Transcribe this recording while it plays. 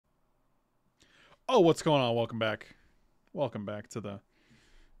Oh, what's going on? Welcome back. Welcome back to the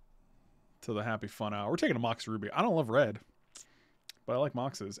happy fun hour. We're taking a Mox Ruby. I don't love red, but I like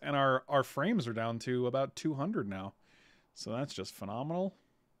Moxes. And our frames are down to about 200 now. So that's just phenomenal.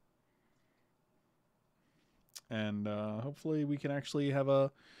 And hopefully we can actually have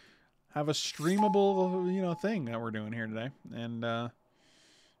a streamable, thing that we're doing here today. And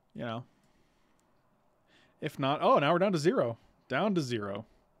if not, oh, now we're down to 0. Down to 0.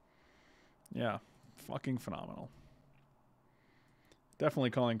 Yeah. Fucking phenomenal.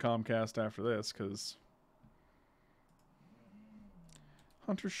 Definitely calling Comcast after this, because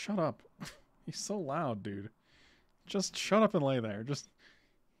Hunter, shut up. He's so loud, dude. Just shut up and lay there. Just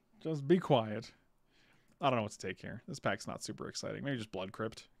be quiet. I don't know what to take here. This pack's not super exciting. Maybe just Blood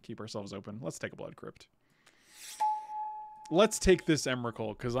Crypt. Keep ourselves open. Let's take a Blood Crypt. Let's take this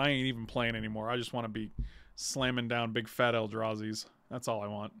Emrakul, because I ain't even playing anymore. I just want to be slamming down big fat Eldrazi's. That's all I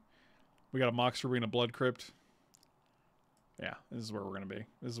want. We got a Mox Ruby and a Blood Crypt. Yeah, this is where we're going to be.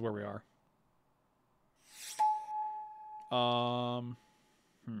 This is where we are.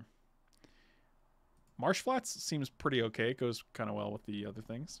 Marsh Flats seems pretty okay. It goes kind of well with the other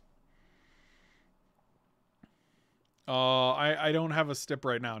things. I don't have a stip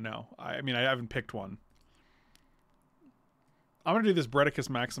right now, no. I mean, I haven't picked one. I'm going to do this Bredicus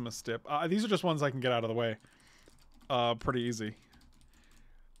Maximus stip. These are just ones I can get out of the way. Pretty easy.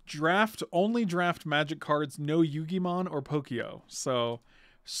 Only draft magic cards, no Yugimon or Pokio. So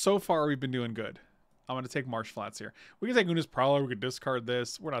far we've been doing good. I'm going to take Marsh Flats here. We can take Una's Prowler, we could discard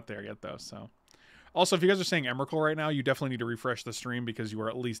this. We're not there yet though, so. Also, if you guys are saying Emrakul right now, you definitely need to refresh the stream because you are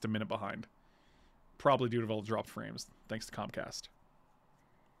at least a minute behind. Probably due to all the dropped frames, thanks to Comcast.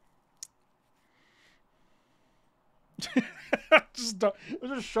 just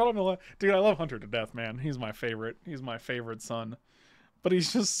shut up. Dude, I love Hunter to death, man. He's my favorite. He's my favorite son. But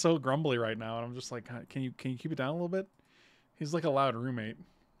he's just so grumbly right now, and I'm just like, can you keep it down a little bit? He's like a loud roommate.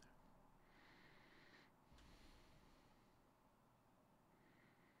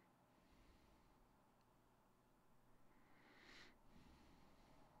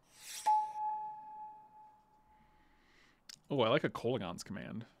 Oh, I like a Kolagon's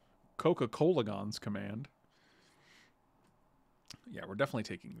command. Coca-Colagon's command. Yeah, we're definitely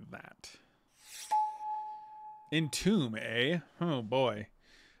taking that. Entomb, eh? Oh boy.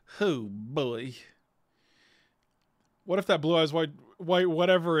 Oh boy. What if that blue eyes white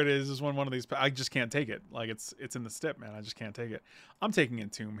whatever it is one of these? I just can't take it. Like it's in the stip, man. I just can't take it. I'm taking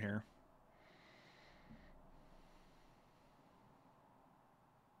Entomb here.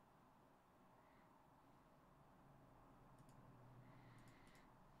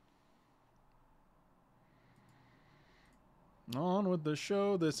 On with the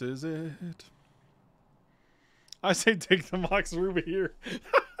show. This is it. I say take the Mox Ruby here.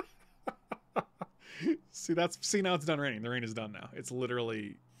 See now it's done raining. The rain is done now. It's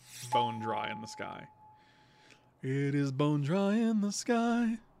literally bone dry in the sky. It is bone dry in the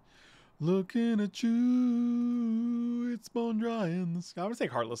sky. Looking at you. It's bone dry in the sky. I'm gonna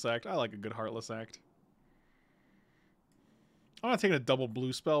take Heartless Act. I like a good Heartless Act. I'm not taking a double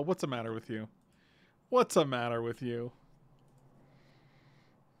blue spell. What's the matter with you? What's the matter with you?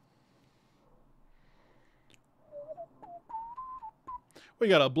 We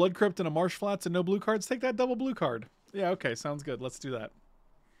got a Blood Crypt and a Marsh Flats and no blue cards. Take that double blue card. Yeah, okay, sounds good. Let's do that.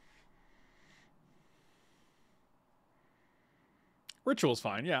 Ritual's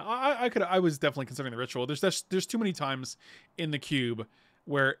fine. Yeah, I was definitely considering the ritual. There's too many times in the cube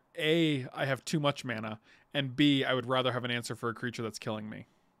where A, I have too much mana, and B, I would rather have an answer for a creature that's killing me.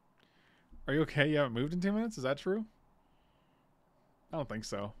 Are you okay? You haven't moved in 2 minutes? Is that true? I don't think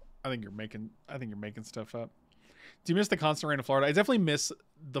so. I think you're making stuff up. Do you miss the constant rain of Florida? I definitely miss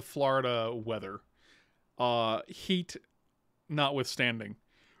the Florida weather. Heat notwithstanding.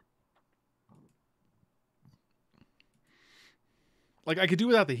 Like I could do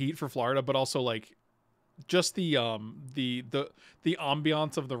without the heat for Florida, but also like just the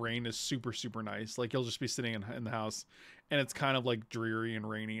ambiance of the rain is super super nice. Like you'll just be sitting in the house and it's kind of like dreary and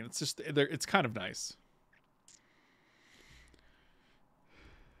rainy and it's kind of nice.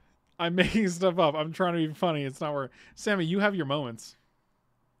 I'm making stuff up. I'm trying to be funny. It's not working. Sammy, you have your moments.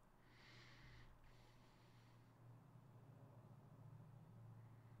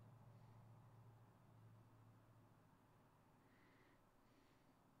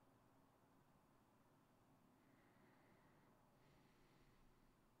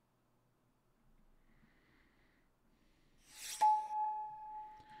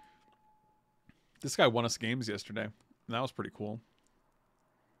 This guy won us games yesterday, and that was pretty cool.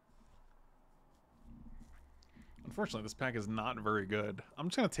 Unfortunately, this pack is not very good. I'm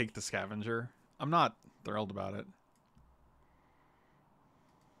just going to take the Scavenger. I'm not thrilled about it.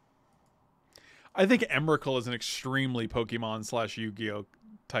 I think Emrakul is an extremely Pokemon / Yu-Gi-Oh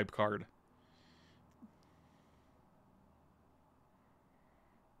type card.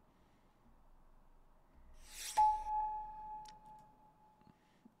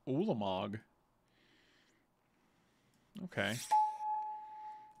 Ulamog. Okay.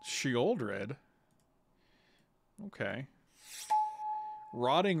 Sheoldred. Okay.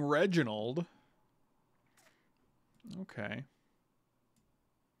 Rotting Reginald. Okay.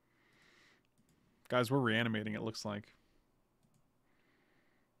 Guys, we're reanimating, it looks like.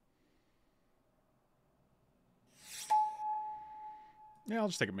 Yeah, I'll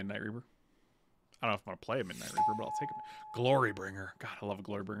just take a Midnight Reaper. I don't know if I'm going to play a Midnight Reaper, but I'll take a Glory Bringer. God, I love a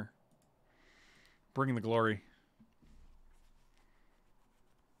Glory Bringer. Bringing the glory.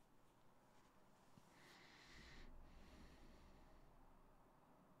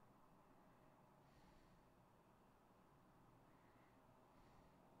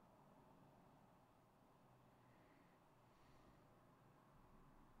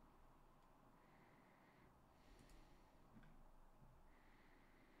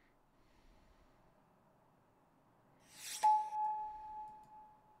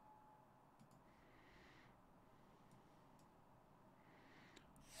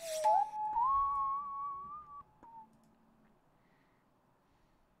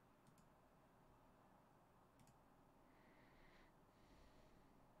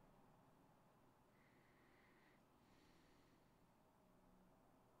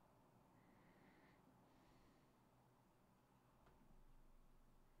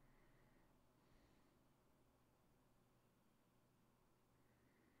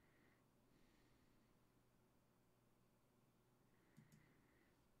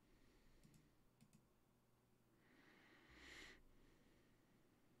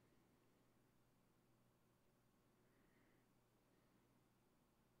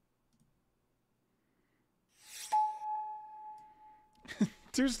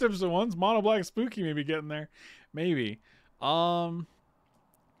 Two steps at once. Mono Black Spooky maybe getting there. Maybe. I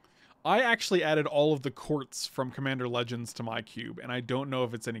actually added all of the courts from Commander Legends to my cube, and I don't know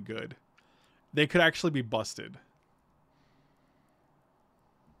if it's any good. They could actually be busted.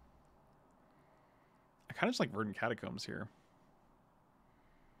 I kind of just like Verdant Catacombs here.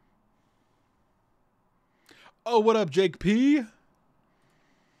 Oh, what up, Jake P?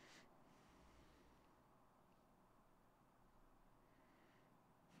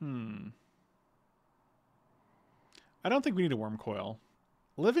 I don't think we need a Worm Coil.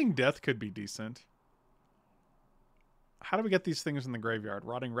 Living Death could be decent. How do we get these things in the graveyard?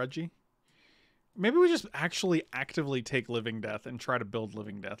 Rotting Reggie? Maybe we just actually actively take Living Death and try to build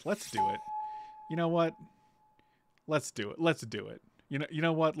Living Death. Let's do it. You know what? Let's do it. Let's do it. You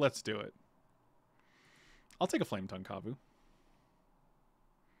know what? Let's do it. I'll take a Flame Tongue Kavu.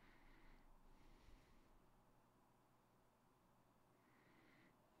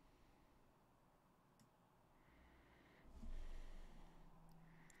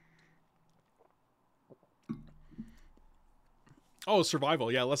 Oh,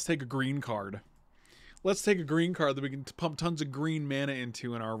 survival. Yeah, let's take a green card. Let's take a green card that we can pump tons of green mana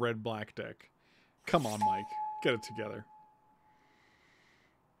into in our red-black deck. Come on, Mike. Get it together.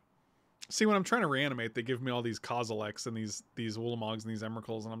 See, when I'm trying to reanimate, they give me all these Kozileks and these Ulamogs and these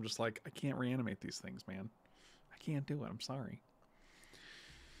Emrakuls, and I'm just like, I can't reanimate these things, man. I can't do it. I'm sorry.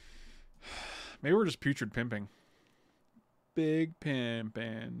 Maybe we're just putrid pimping. Big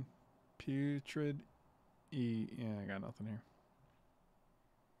pimpin'. Putrid E. Yeah, I got nothing here.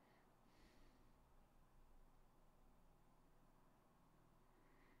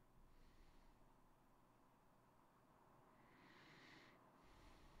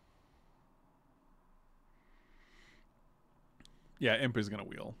 Yeah, Imp is going to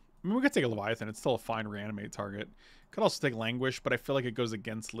wheel. I mean, we could take a Leviathan. It's still a fine reanimate target. Could also take Languish, but I feel like it goes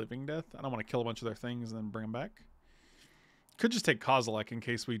against Living Death. I don't want to kill a bunch of their things and then bring them back. Could just take Kozilek in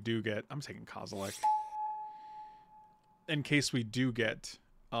case we do get... I'm taking Kozilek. In case we do get...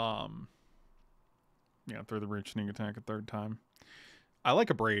 Yeah, throw the Reach Sneak Attack a third time. I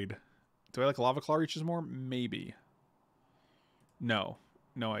like a Braid. Do I like Lava Claw Reaches more? Maybe. No.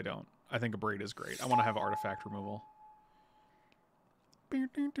 No, I don't. I think a Braid is great. I want to have artifact removal.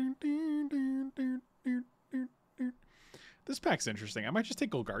 This pack's interesting. I might just take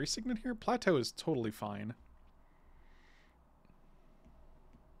Golgari Signet here. Plateau is totally fine.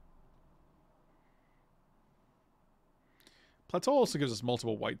 Plateau also gives us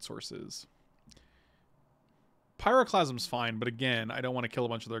multiple white sources. Pyroclasm's fine, but again, I don't want to kill a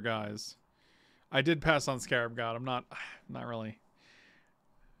bunch of their guys. I did pass on Scarab God. I'm not really...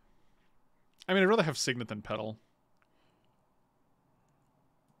 I mean, I'd rather have Signet than Petal.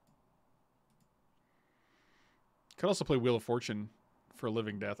 Could also play Wheel of Fortune for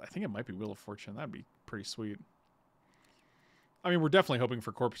Living Death. I think it might be Wheel of Fortune. That'd be pretty sweet. I mean, we're definitely hoping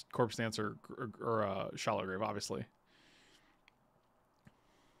for Corpse Dance or Shallow Grave, obviously.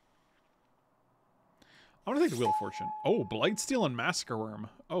 I'm going to take the Wheel of Fortune. Oh, Blightsteel and Massacre Worm.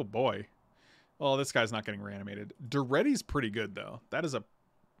 Oh, boy. Well, this guy's not getting reanimated. Duretti's pretty good, though. That's a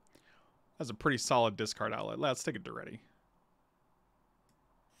pretty solid discard outlet. Let's take a Duretti.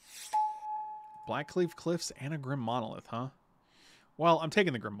 Blackcleave Cliffs and a Grim Monolith, huh? Well, I'm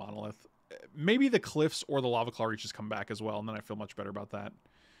taking the Grim Monolith. Maybe the Cliffs or the Lava Claw Reaches come back as well, and then I feel much better about that.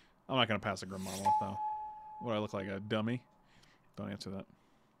 I'm not going to pass a Grim Monolith, though. What do I look like, a dummy? Don't answer that.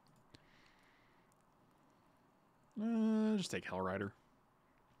 Just take Hellrider.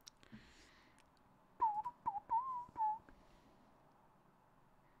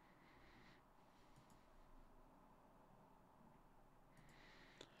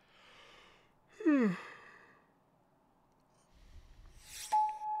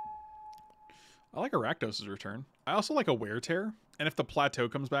 I like Arachnos' return. I also like a Wear Tear. And if the Plateau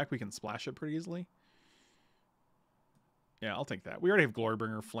comes back, we can splash it pretty easily. Yeah, I'll take that. We already have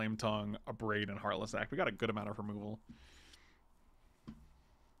Glorybringer, Flame Tongue, a Braid, and Heartless Act. We got a good amount of removal.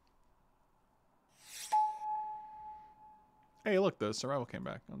 Hey, look, the Survival came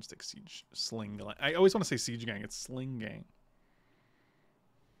back. I'll just take Siege. Sling Gang. I always want to say Siege Gang. It's Sling Gang.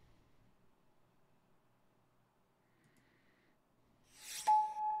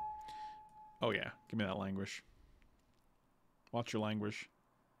 Oh, yeah. Give me that Languish. Watch your Languish.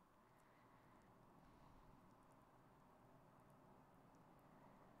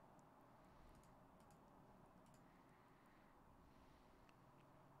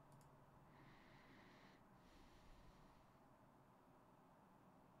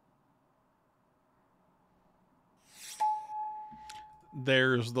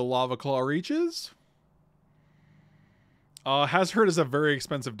 There's the Lava Claw Reaches. Hazard is a very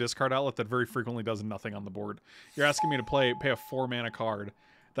expensive discard outlet that very frequently does nothing on the board. You're asking me to pay a 4-mana card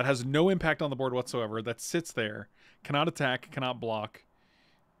that has no impact on the board whatsoever, that sits there, cannot attack, cannot block,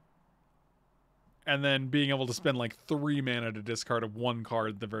 and then being able to spend like 3 mana to discard of 1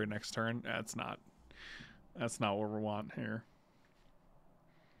 card the very next turn. That's not what we want here.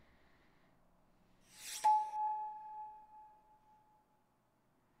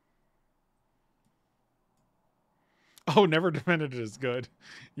 Oh, Never Defended is good.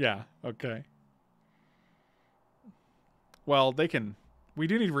 Yeah, okay. Well, we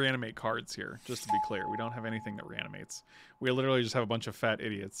do need to reanimate cards here, just to be clear. We don't have anything that reanimates. We literally just have a bunch of fat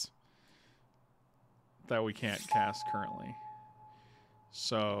idiots that we can't cast currently.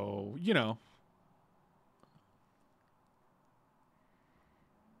 So, you know.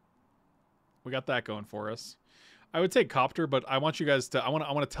 We got that going for us. I would take Copter, but I want you guys to I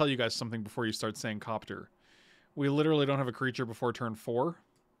want to tell you guys something before you start saying Copter. We literally don't have a creature before turn 4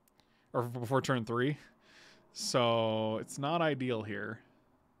 or before turn 3. So, it's not ideal here.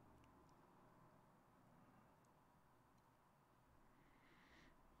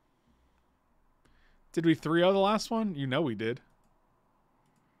 Did we 3-0 the last one? You know we did.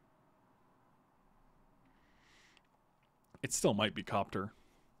 It still might be Copter.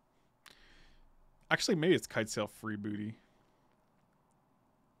 Actually, maybe it's Kitesail Freebooty.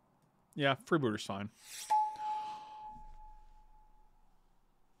 Yeah, Freebooter's fine.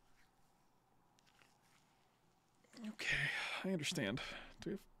 Okay, I understand.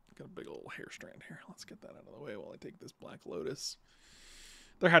 Do we got a big old hair strand here? Let's get that out of the way while I take this Black Lotus.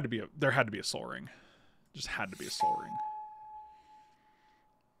 There had to be a Soul Ring. Just had to be a Soul Ring.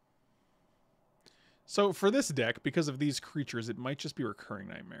 So for this deck, because of these creatures, it might just be Recurring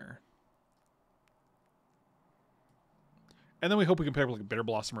Nightmare. And then we hope we can pair with like Bitter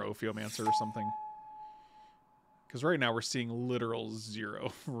Blossom or Ophiomancer or something. Because right now we're seeing literal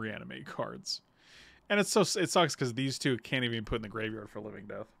 0 reanimate cards. And it sucks because these two can't even be put in the graveyard for Living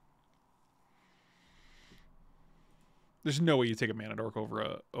Death. There's no way you take a Mana Dork over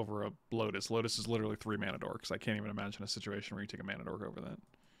a Lotus. Lotus is literally 3 Mana Dorks. I can't even imagine a situation where you take a Mana Dork over that.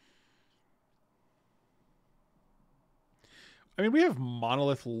 I mean, we have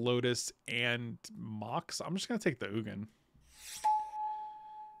Monolith, Lotus, and Mox. I'm just going to take the Ugin.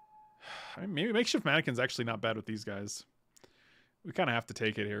 I mean, maybe Makeshift Mannequin's actually not bad with these guys. We kind of have to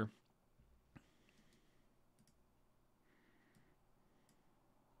take it here.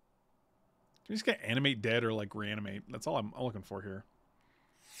 You just get Animate Dead or like Reanimate. That's all I'm looking for here.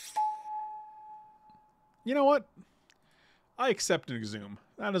 You know what? I accept an Exhume.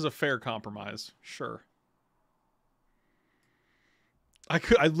 That is a fair compromise. Sure.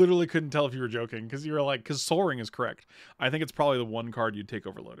 I literally couldn't tell if you were joking because you were like, because Soaring is correct. I think it's probably the one card you'd take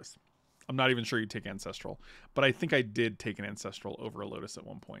over Lotus. I'm not even sure you'd take Ancestral, but I think I did take an Ancestral over a Lotus at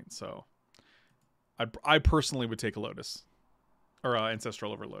one point. So I personally would take a Lotus or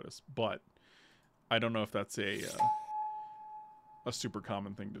Ancestral over Lotus, but I don't know if that's a super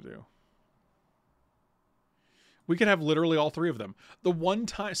common thing to do. We could have literally all three of them. The one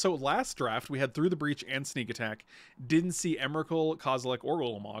time, so last draft we had Through the Breach and Sneak Attack. Didn't see Emrakul, Kozilek, or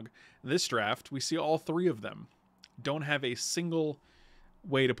Ulamog. This draft we see all three of them. Don't have a single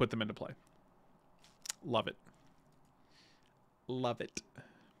way to put them into play. Love it. Love it.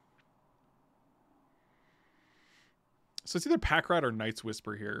 So it's either Pack Rat or Knight's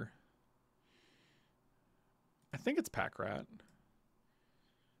Whisper here. I think it's Pack Rat.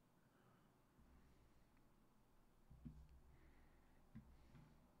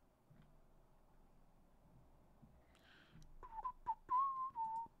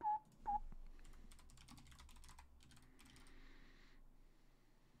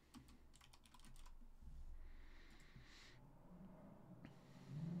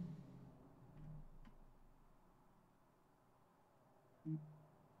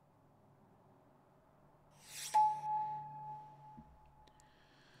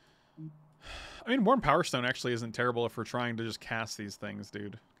 I mean, Warm Power Stone actually isn't terrible if we're trying to just cast these things,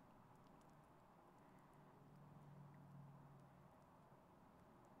 dude.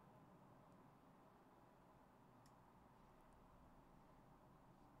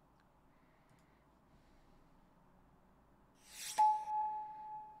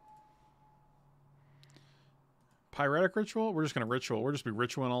 Pyretic Ritual? We're just going to Ritual. We're just be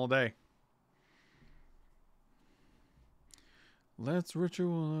ritualing all day. Let's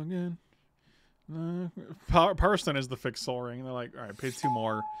Ritual again. Power Stone is the fixed Soul Ring. They're like, all right, pay 2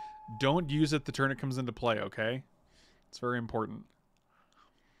 more. Don't use it the turn it comes into play, okay? It's very important.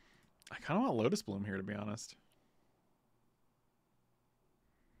 I kind of want Lotus Bloom here, to be honest.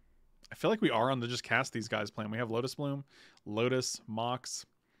 I feel like we are on the just cast these guys plan. We have Lotus Bloom, Lotus, Mox,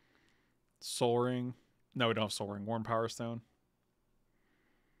 Soul Ring. No, we don't have Soul Ring. Warm Power Stone.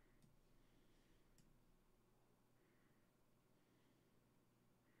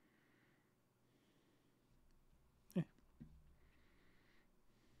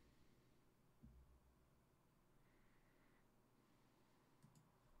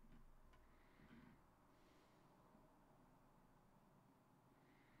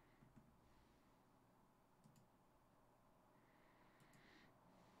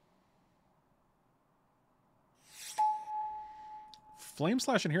 Flame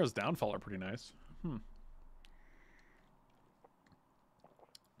Slash and Hero's Downfall are pretty nice.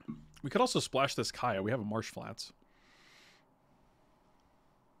 We could also splash this Kaya. We have a Marsh Flats.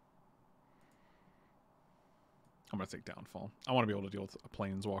 I'm going to take Downfall. I want to be able to deal with a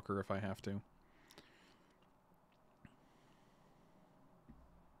Planeswalker if I have to.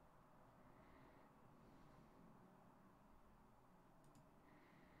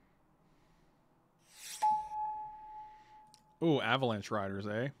 Ooh, Avalanche Riders,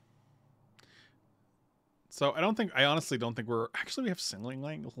 eh? So I honestly don't think we're actually we have Ling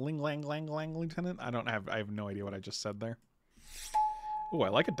Lang Lieutenant. I have no idea what I just said there. Ooh, I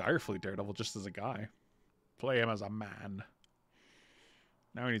like a Direfleet Daredevil just as a guy. Play him as a man.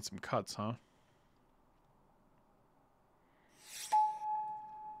 Now we need some cuts, huh?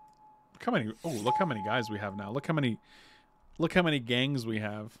 Look how many guys we have now. Look how many gangs we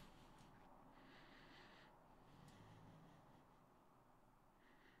have.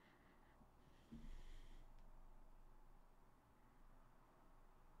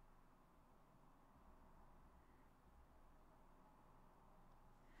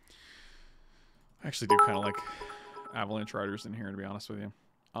 I actually do kind of like Avalanche Riders in here, to be honest with you.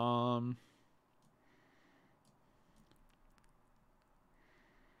 Turn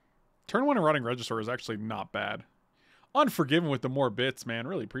 1 and Rotting Regisaur is actually not bad. Unforgiven with the more bits, man.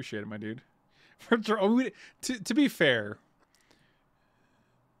 Really appreciate it, my dude. To be fair,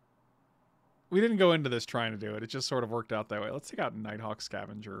 we didn't go into this trying to do it. It just sort of worked out that way. Let's take out Nighthawk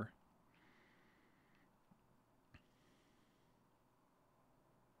Scavenger.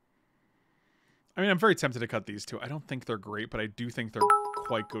 I mean, I'm very tempted to cut these two. I don't think they're great, but I do think they're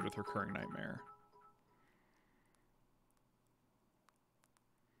quite good with Recurring Nightmare.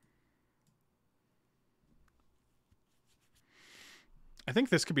 I think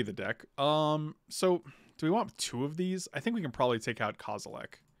this could be the deck. So do we want 2 of these? I think we can probably take out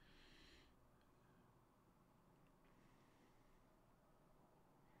Kozilek.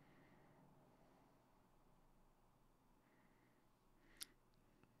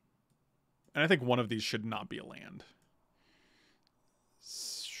 And I think one of these should not be a land.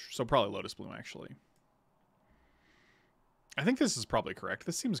 So probably Lotus Bloom, actually. I think this is probably correct.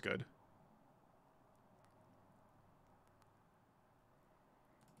 This seems good.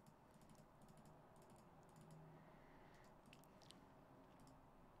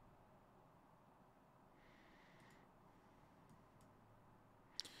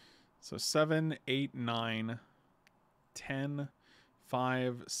 So 7, 8, 9, 10,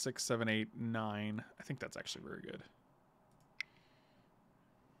 5, 6, 7, 8, 9. I think that's actually very good.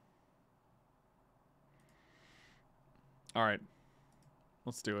 All right.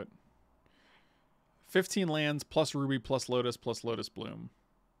 Let's do it. 15 lands plus Ruby plus Lotus Bloom.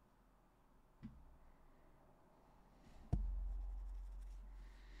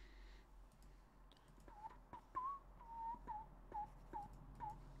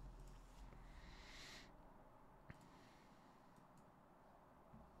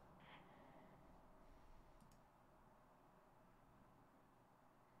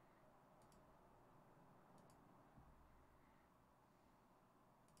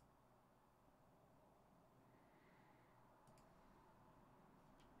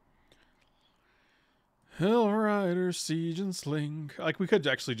 Hellrider, Siege, and Sling. Like, we could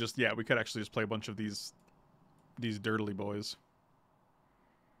actually just, yeah, we could actually just play a bunch of these dirtily boys.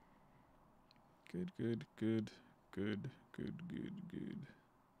 Good, good, good, good, good, good, good.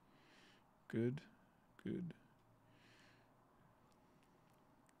 Good, good.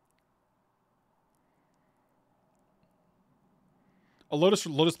 A Lotus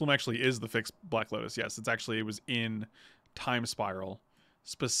Bloom actually is the fixed Black Lotus. Yes, it was in Time Spiral,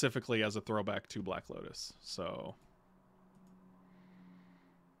 specifically as a throwback to Black Lotus. So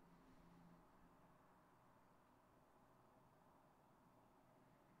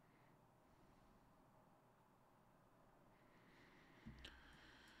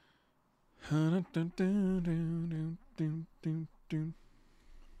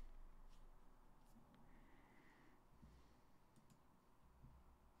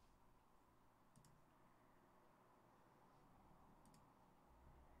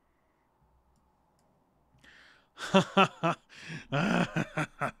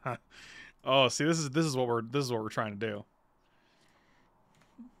oh, see, this is what we're trying to do.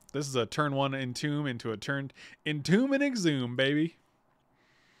 This is a turn 1 Entomb into a turn Entomb and Exhume, baby.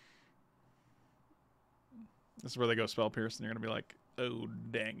 This is where they go Spell Pierce, and you're gonna be like, oh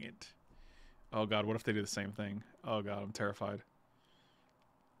dang it. Oh god, what if they do the same thing? Oh god, I'm terrified.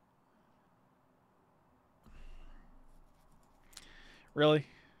 Really?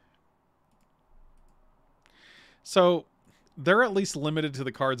 So, they're at least limited to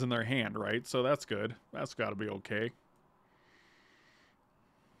the cards in their hand, right? So that's good. That's got to be okay.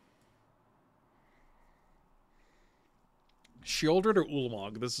 Sheoldred or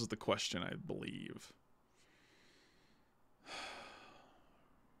Ulamog? This is the question, I believe.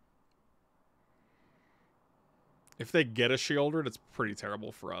 If they get a Sheoldred, it's pretty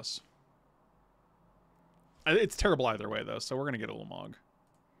terrible for us. It's terrible either way, though, so we're going to get Ulamog.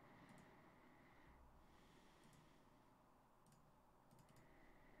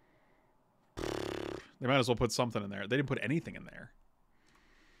 They might as well put something in there. They didn't put anything in there.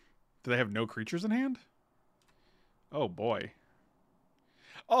 Do they have no creatures in hand? Oh, boy.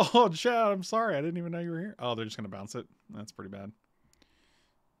 Oh, Chad, I'm sorry. I didn't even know you were here. Oh, they're just going to bounce it. That's pretty bad.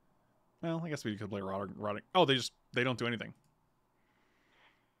 Well, I guess we could play Rotting. Oh, they don't do anything.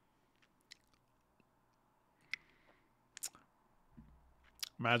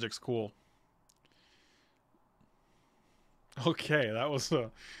 Magic's cool. Okay, that was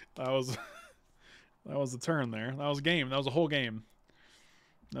a turn there. That was a game. That was a whole game.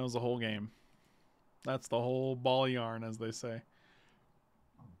 That was a whole game. That's the whole ball of yarn, as they say.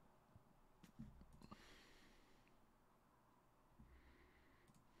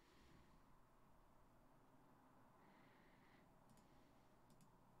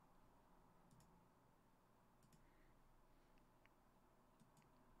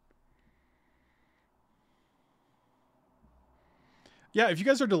 Yeah, if you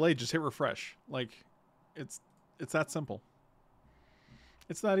guys are delayed, just hit refresh. Like, it's that simple.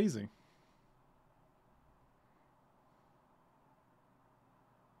 It's that easy.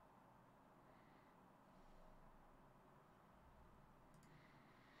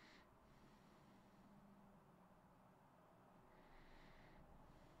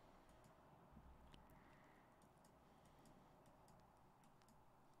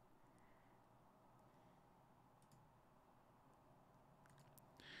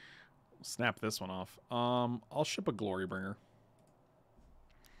 Snap this one off. I'll ship a Glorybringer.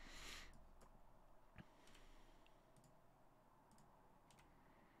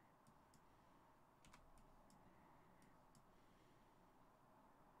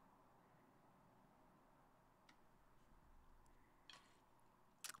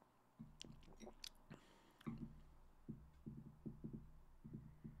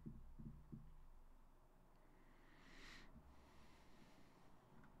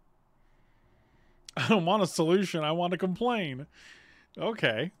 I don't want a solution. I want to complain.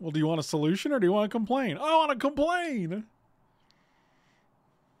 Okay. Well, do you want a solution or do you want to complain? I want to complain.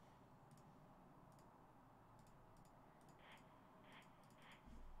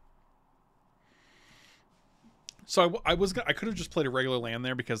 So I could have just played a regular land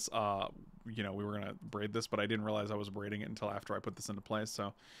there because you know, we were gonna braid this, but I didn't realize I was braiding it until after I put this into place.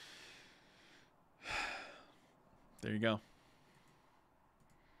 So there you go.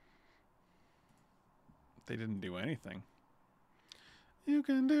 They didn't do anything. You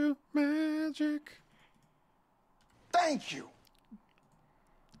can do magic. Thank you.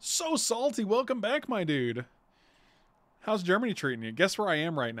 So salty. Welcome back, my dude. How's Germany treating you? Guess where I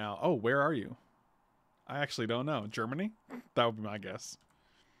am right now. Oh, where are you? I actually don't know. Germany? That would be my guess.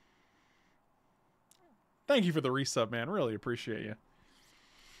 Thank you for the resub, man. Really appreciate you.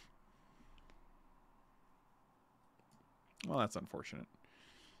 Well, that's unfortunate.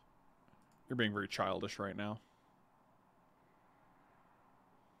 You're being very childish right now.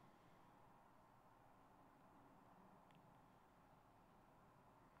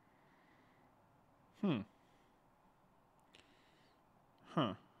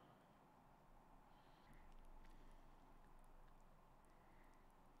 Huh.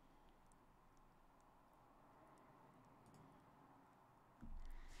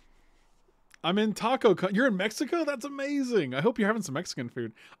 I'm in You're in Mexico? That's amazing. I hope you're having some Mexican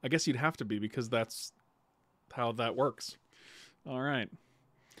food. I guess you'd have to be because that's how that works. All right.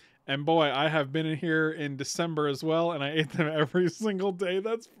 And boy, I have been in here in December as well, and I ate them every single day.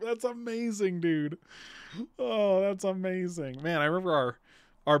 That's amazing, dude. Oh, that's amazing. Man, I remember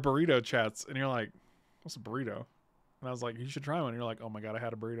our burrito chats, and you're like, what's a burrito? And I was like, you should try one. And you're like, oh my God, I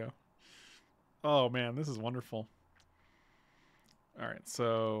had a burrito. Oh man, this is wonderful. All right,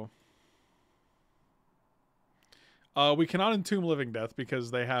 so we cannot entomb Living Death because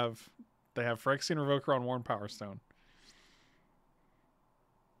they have Phyrexian Revoker on Worn Power Stone.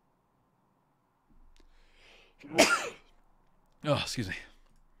 Oh, excuse me.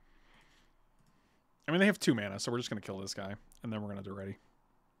 I mean, they have 2 mana, so we're just going to kill this guy, and then we're going to do ready.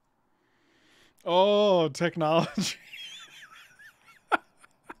 Oh, technology.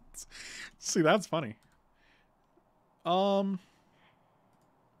 See, that's funny. I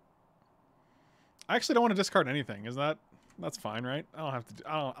actually don't want to discard anything. That's fine, right? I don't have to.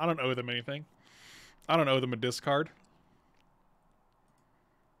 I don't owe them anything. I don't owe them a discard.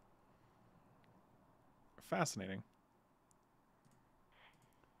 Fascinating.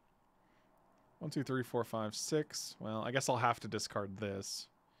 1, 2, 3, 4, 5, 6. Well, I guess I'll have to discard this.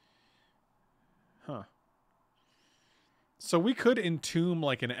 Huh. So we could entomb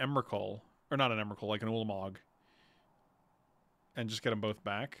like an Emrakul, or not an Emrakul, like an Ulamog, and just get them both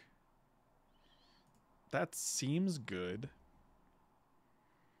back. That seems good.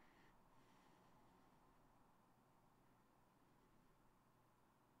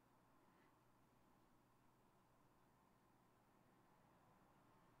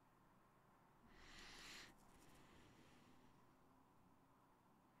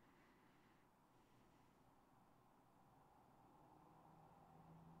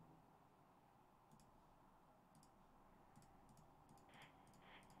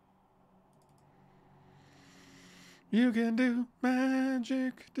 You can do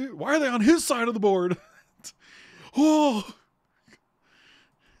magic. Dude, why are they on his side of the board? Oh,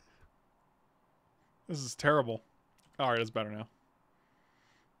 this is terrible. All right, it's better now.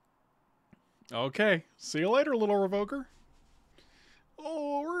 Okay, see you later, little Revoker.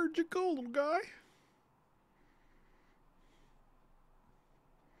 Oh, where'd you go, little guy?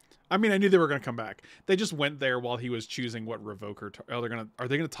 I mean, I knew they were going to come back. They just went there while he was choosing what Revoker. Are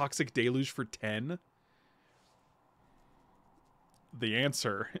they gonna Toxic Deluge for 10? The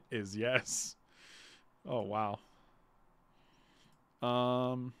answer is yes. Oh, wow.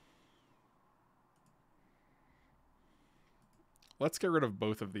 Let's get rid of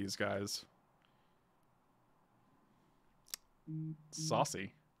both of these guys.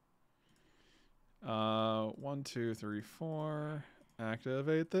 Saucy. 1, 2, 3, 4.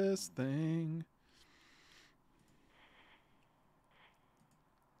 Activate this thing.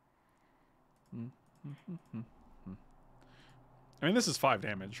 I mean, this is 5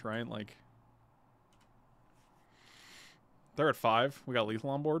 damage, right? Like, they're at 5. We got lethal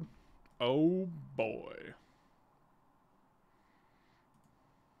on board. Oh, boy.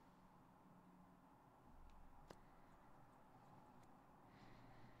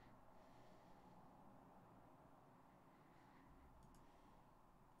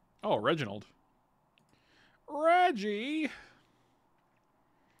 Oh, Reginald. Reggie!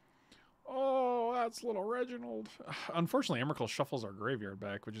 Oh, that's little Reginald. Unfortunately, Emrakul shuffles our graveyard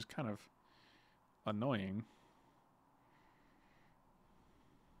back, which is kind of annoying.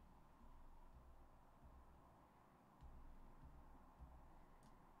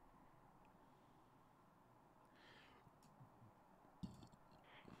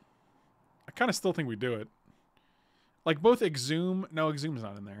 I kind of still think we do it. Like both Exhume. No, Exhume's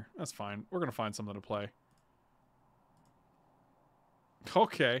not in there. That's fine. We're going to find something to play.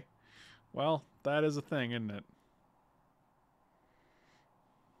 Okay. Well, that is a thing, isn't it?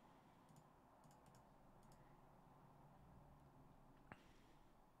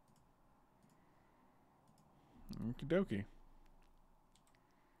 Okie dokie.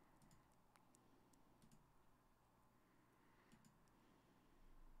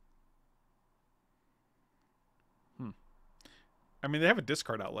 I mean, they have a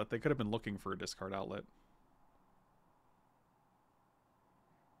discard outlet. They could have been looking for a discard outlet.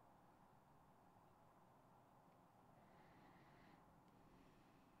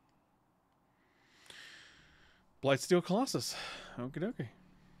 Blightsteel Colossus. Okie dokie.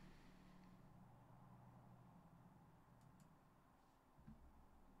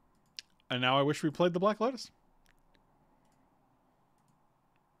 And now I wish we played the Black Lotus.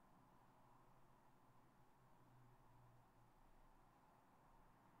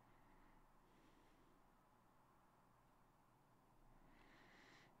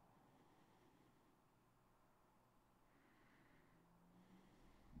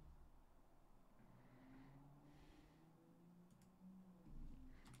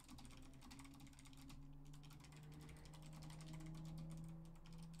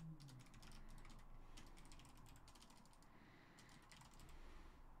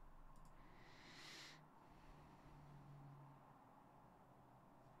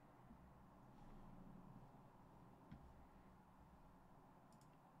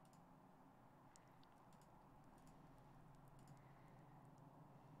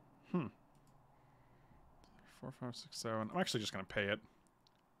 Hmm. 4, 5, 6, 7. I'm actually just going to pay it.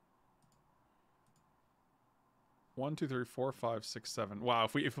 1, 2, 3, 4, 5, 6, 7. Wow,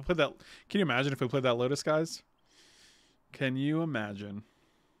 if we played that, can you imagine if we played that Lotus, guys? Can you imagine?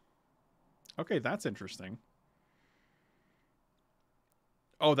 Okay, that's interesting.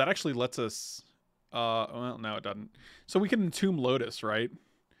 Oh, that actually lets us. Well, no, it doesn't. So we can Entomb Lotus, right?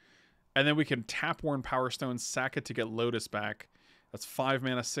 And then we can tap Worn Power Stone, sack it to get Lotus back. That's 5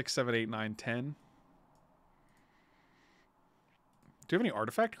 mana, 6, 7, 8, 9, 10. Do you have any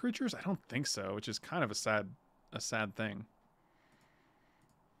artifact creatures? I don't think so, which is kind of a sad thing.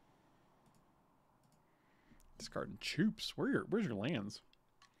 Discarding Choops. Where's your lands?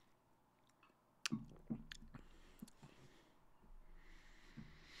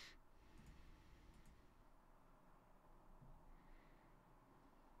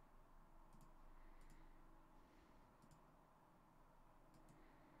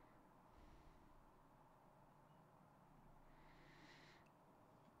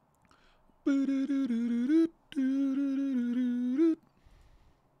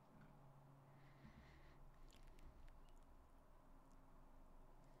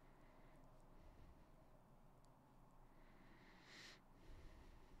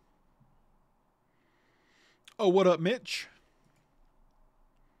 Oh, what up, Mitch?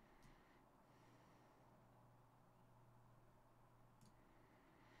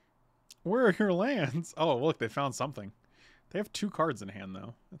 Where are your lands? Oh, look, they found something. They have 2 cards in hand,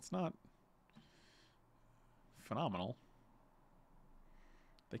 though. It's not phenomenal.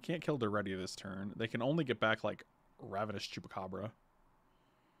 They can't kill Duretti this turn. They can only get back, like, Ravenous Chupacabra.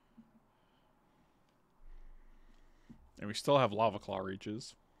 And we still have Lava Claw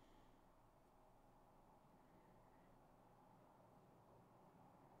Reaches.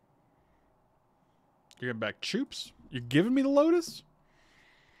 You're getting back Choops? You're giving me the Lotus?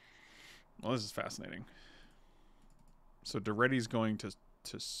 Well, this is fascinating. So Duretti's going to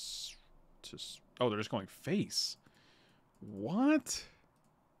oh, they're just going face. What?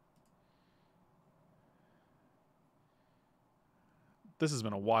 This has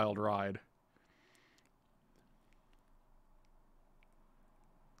been a wild ride.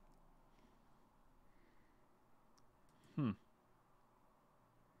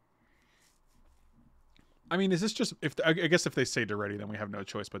 I mean, is this just if I guess if they say Duretti, then we have no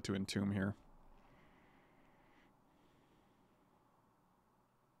choice but to Entomb here.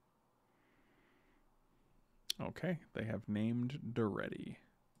 Okay, they have named Duretti.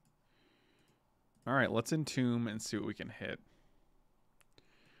 All right, let's Entomb and see what we can hit.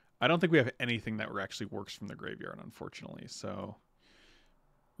 I don't think we have anything that actually works from the graveyard, unfortunately. So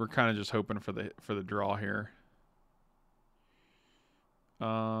we're kind of just hoping for the draw here.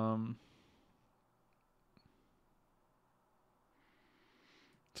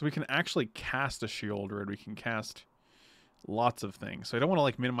 So So we can actually cast a Sheoldred. We can cast lots of things. So I don't want to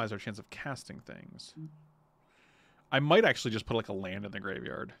like minimize our chance of casting things. I might actually just put like a land in the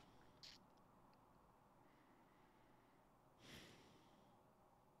graveyard.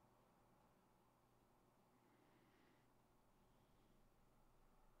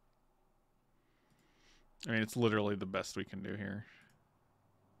 I mean, it's literally the best we can do here.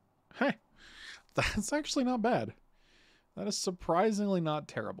 Hey, that's actually not bad. That is surprisingly not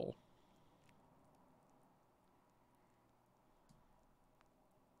terrible.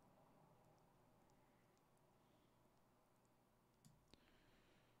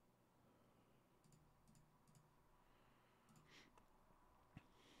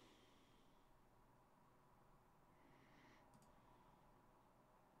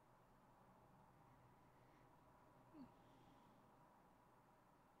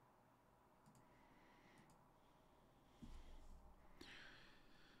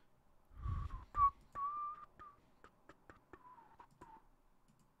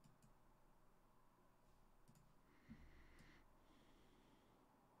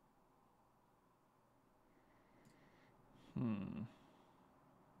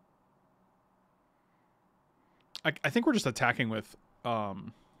 I think we're just attacking with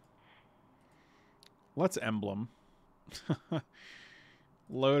let's emblem.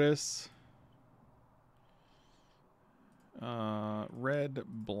 Lotus. Red,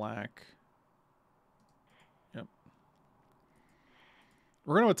 black. Yep.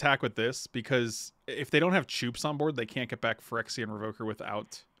 We're going to attack with this because if they don't have Choops on board, they can't get back Phyrexian Revoker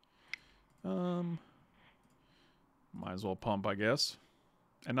without. Might as well pump, I guess.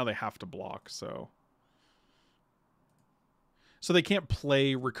 And now they have to block, so. So they can't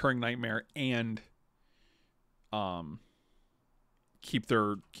play Recurring Nightmare and keep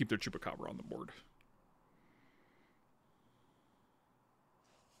their Chupacabra on the board.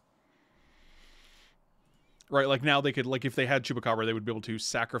 Right, like now they could, like if they had Chupacabra, they would be able to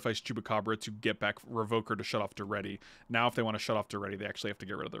sacrifice Chupacabra to get back Revoker to shut off Duretti. Now if they want to shut off Duretti, they actually have to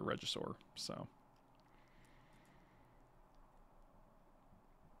get rid of their Regisaur, so.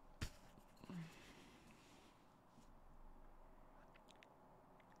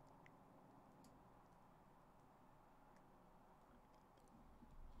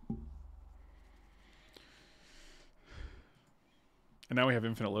 And now we have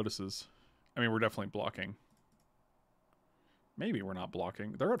Infinite Lotuses. I mean, we're definitely blocking. Maybe we're not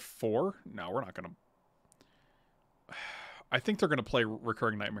blocking. They're at 4? No, we're not going to. I think they're going to play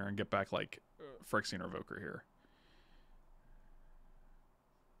Recurring Nightmare and get back, like, Phyrexian Revoker here.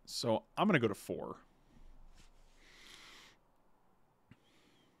 So I'm going to go to 4.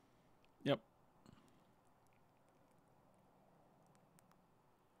 Yep.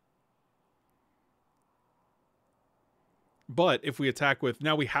 But if we attack with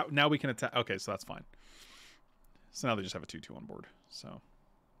now we can attack. Okay, so that's fine. So now they just have a 2/2 on board. So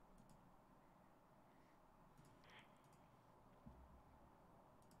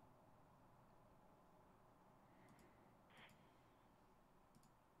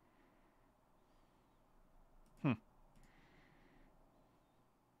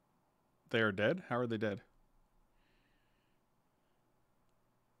they are dead. How are they dead?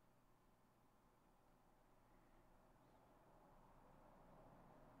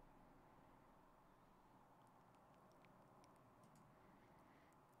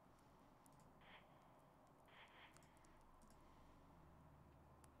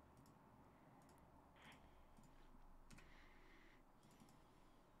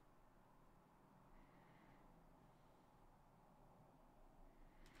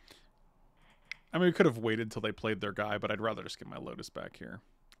 I mean, we could have waited till they played their guy, but I'd rather just get my Lotus back here.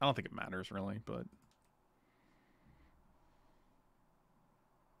 I don't think it matters really, but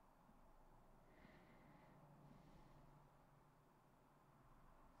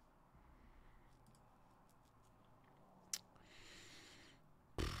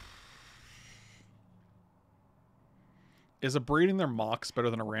is abrading their Mox better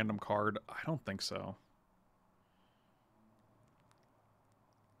than a random card? I don't think so.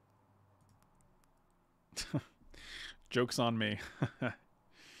 Joke's on me.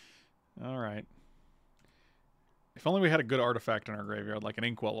 All right. If only we had a good artifact in our graveyard, like an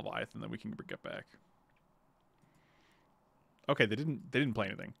Inkwell Leviathan, that we can get back. Okay, they didn't play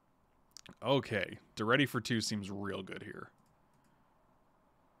anything. Okay, Duretti for 2 seems real good here.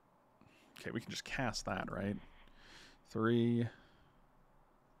 Okay, we can just cast that, right? 3,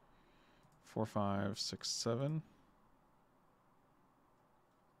 4, 5, 6, 7.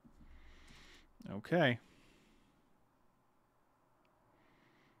 Okay.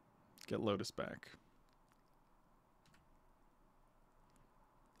 Get Lotus back.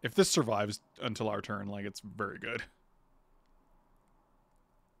 If this survives until our turn, like, it's very good.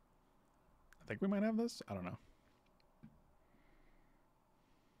 I think we might have this. I don't know.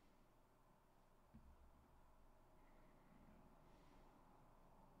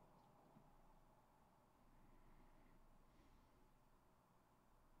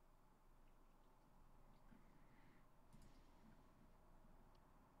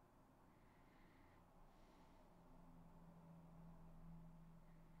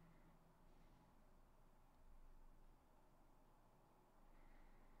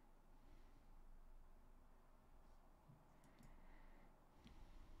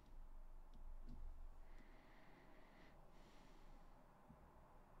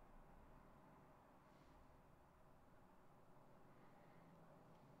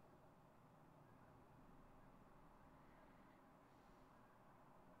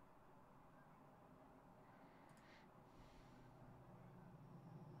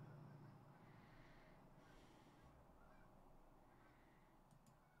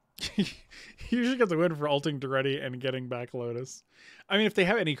 You usually get the win for ulting Duretti and getting back Lotus. I mean, if they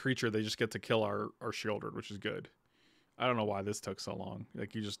have any creature, they just get to kill our Shieldred, which is good. I don't know why this took so long.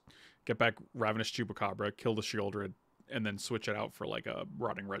 Like, you just get back Ravenous Chupacabra, kill the Shieldred, and then switch it out for, like, a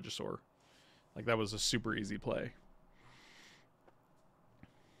Rotting Regisaur. Like, that was a super easy play.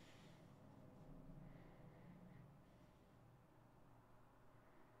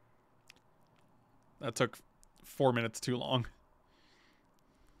 That took 4 minutes too long.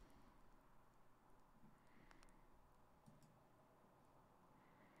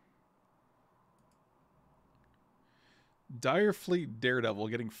 Dire Fleet Daredevil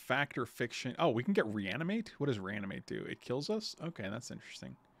getting Factor Fiction. Oh, we can get Reanimate? What does Reanimate do? It kills us? Okay, that's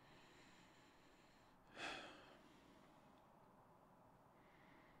interesting.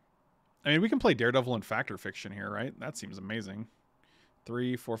 I mean, we can play Daredevil and Factor Fiction here, right? That seems amazing.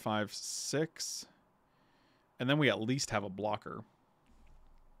 3, 4, 5, 6. And then we at least have a blocker.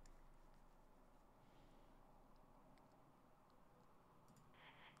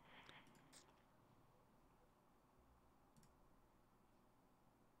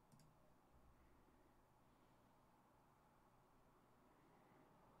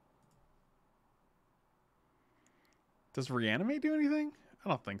 Does Reanimate do anything? I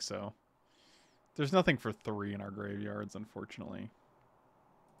don't think so. There's nothing for 3 in our graveyards, unfortunately.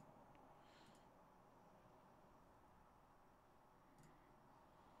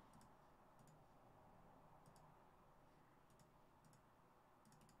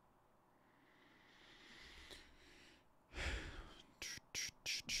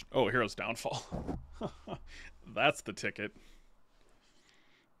 Oh, Hero's Downfall. That's the ticket.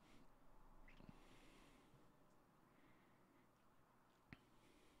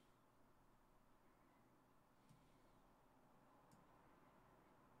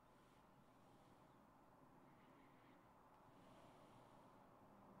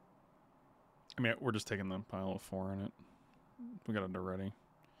 I mean, we're just taking the pile of 4 in it. We got a Duretti.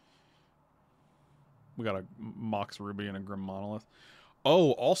 We got a Mox Ruby and a Grim Monolith.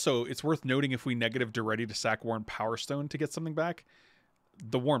 Oh, also, it's worth noting if we negative Duretti to sack Worn Power Stone to get something back,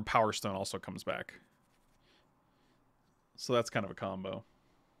 the Worn Power Stone also comes back. So that's kind of a combo.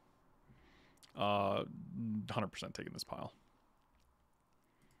 100% taking this pile.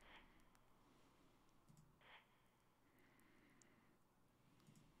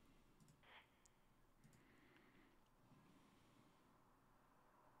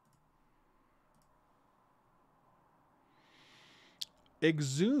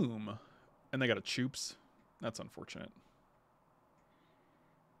 Exhume. And they got a Choops. That's unfortunate.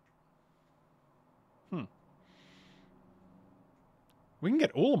 We can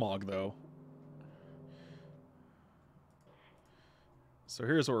get Ulamog, though. So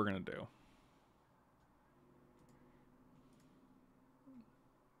here's what we're going to do.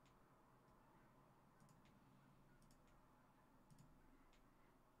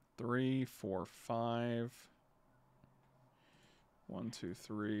 Three, 4, 5. 1, 2,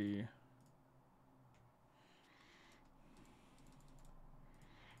 3.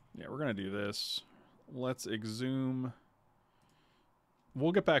 Yeah, we're going to do this. Let's exhume.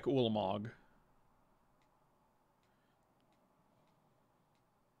 We'll get back Ulamog.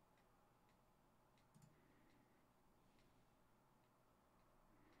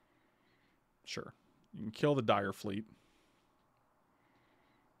 Sure. You can kill the Dire Fleet.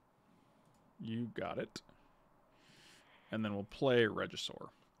 You got it. And then we'll play Regisaur.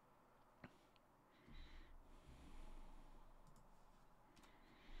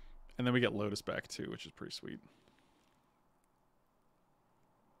 And then we get Lotus back too, which is pretty sweet.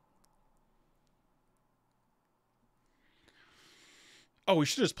 Oh, we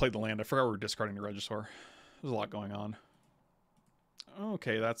should have just played the land. I forgot we were discarding the Regisaur. There's a lot going on.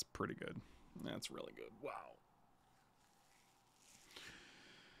 Okay, that's pretty good. That's really good. Wow.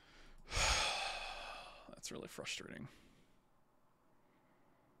 That's really frustrating.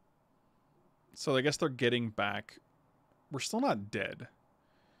 So I guess they're getting back. We're still not dead.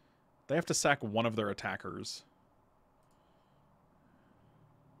 They have to sack one of their attackers.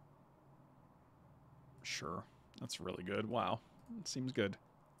 Sure. That's really good. Wow. It seems good.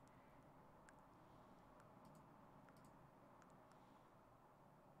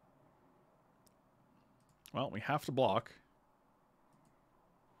 Well, we have to block.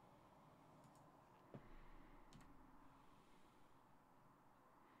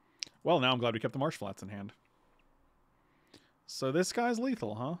 Well, now I'm glad we kept the Marsh Flats in hand. So this guy's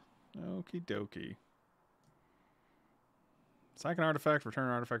lethal, huh? Okie dokie. Sack an artifact, return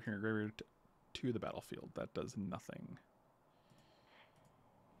an artifact from your graveyard to the battlefield. That does nothing.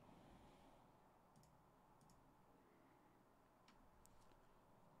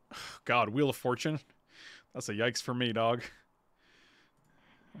 God, Wheel of Fortune. That's a yikes for me, dog.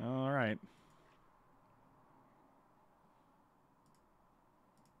 All right.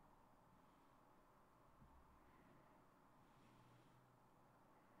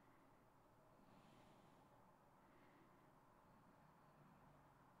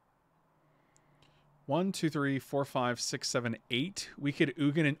 One, two, three, four, five, six, seven, 8. We could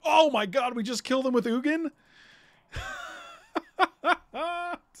Ugin and... Oh my god, we just killed him with Ugin?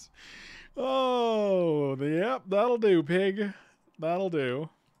 Oh, yep, that'll do, pig. That'll do.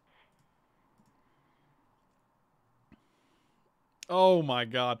 Oh my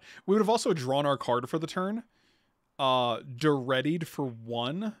god. We would have also drawn our card for the turn. Dereadied for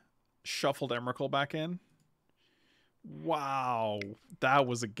 1. Shuffled Emrakul back in. Wow. That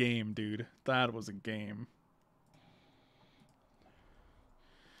was a game, dude. That was a game.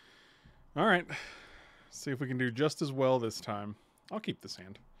 Alright. See if we can do just as well this time. I'll keep this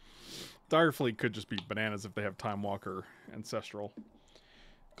hand. Direfleet could just be bananas if they have Time Walker Ancestral.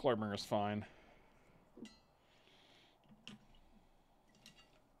 Cloudbringer's fine.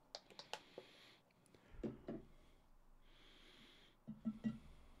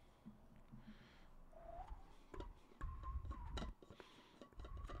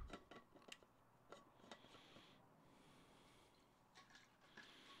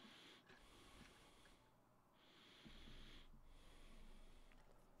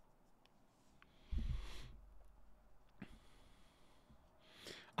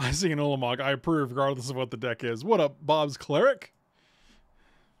 I see an Ulamog. I approve regardless of what the deck is. What up, Bob's Cleric?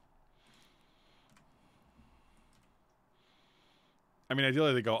 I mean,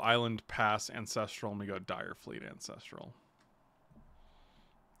 ideally they go Island Pass Ancestral and we go Direfleet Ancestral.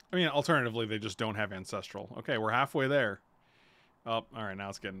 I mean, alternatively, they just don't have Ancestral. Okay, we're halfway there. Oh, alright, now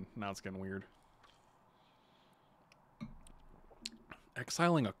it's getting weird.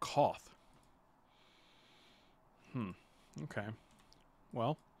 Exiling a Koth. Okay.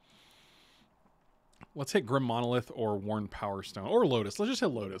 Well, let's hit Grim Monolith or Worn Power Stone or Lotus. Let's just hit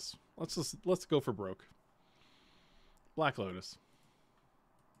Lotus. Let's go for broke. Black Lotus.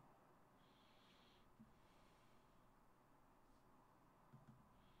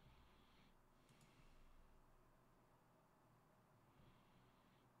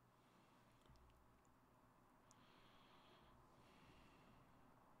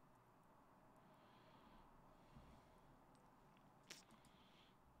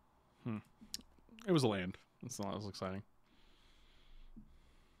 It was a land. That's not as exciting.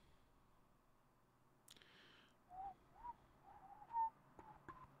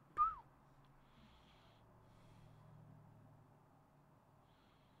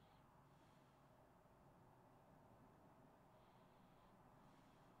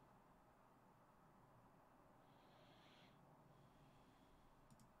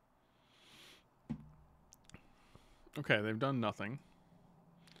 Okay, they've done nothing.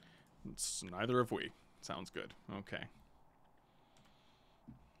 It's neither have we. Sounds good. Okay.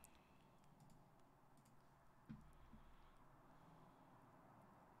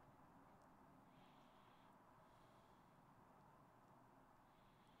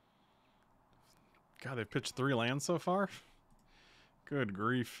 God, they've pitched 3 lands so far? Good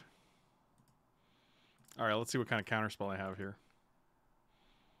grief. Alright, let's see what kind of counterspell I have here.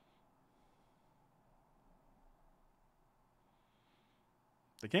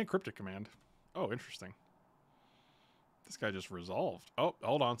 They can't Cryptic Command. Oh, interesting. This guy just resolved. Oh,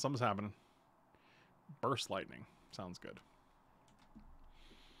 hold on. Something's happening. Burst Lightning. Sounds good.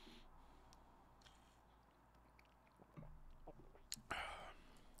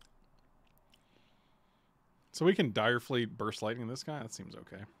 So we can Dire Fleet Burst Lightning this guy? That seems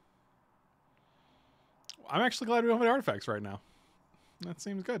okay. I'm actually glad we don't have any artifacts right now. That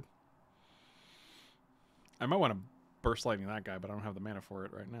seems good. I might want to Burst Lightning that guy, but I don't have the mana for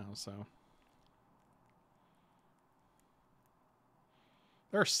it right now, so.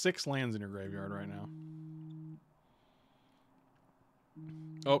 There are 6 lands in your graveyard right now.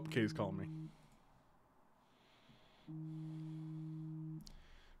 Oh, Katie's calling me.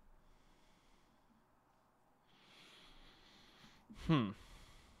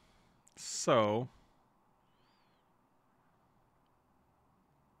 So.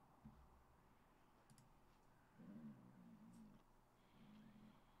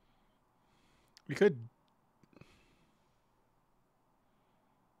 We could.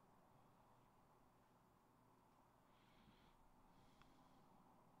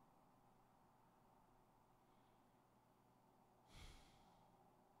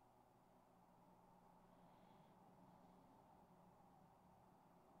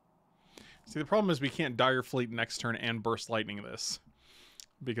 See, the problem is we can't Dire Fleet next turn and Burst Lightning this.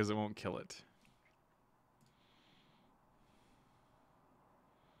 Because it won't kill it.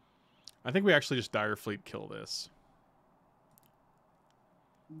 I think we actually just Dire Fleet kill this.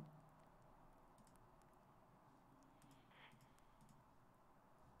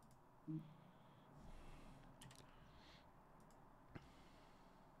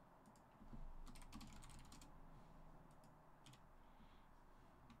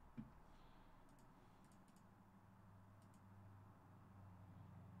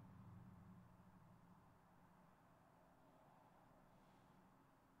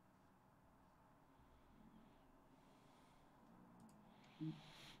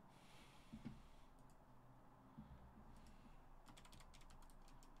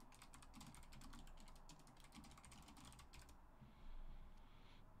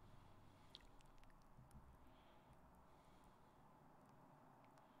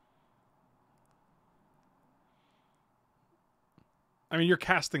 I mean, you're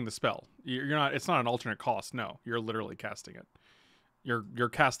casting the spell. You're not. It's not an alternate cost. No, you're literally casting it. You're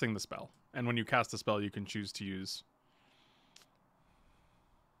casting the spell, and when you cast the spell, you can choose to use.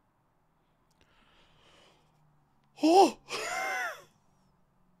 Oh.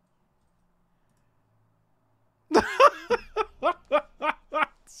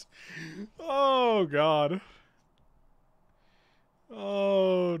 Oh God.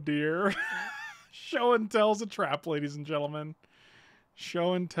 Oh dear. Show and tell's a trap, ladies and gentlemen.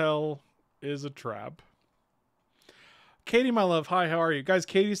 Show and tell is a trap. Katie, my love, hi, how are you? Guys,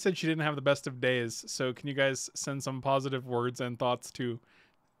 Katie said she didn't have the best of days, so can you guys send some positive words and thoughts to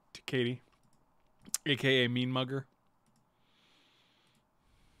Katie, aka Mean Mugger?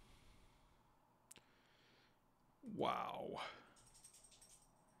 Wow.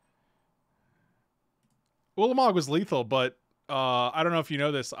 Ulamog was lethal, but I don't know if you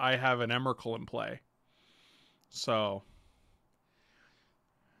know this, I have an Emrakul in play. So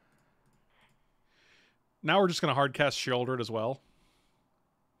now we're just going to hardcast Shieldred as well.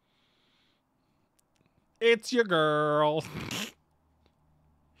 It's your girl.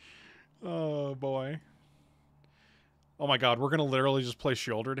 Oh, boy. Oh, my God. We're going to literally just play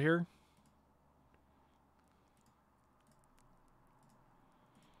Shieldred here.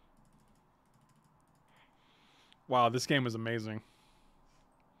 Wow, this game is amazing.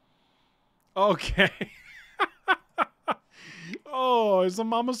 Okay. Oh, it's a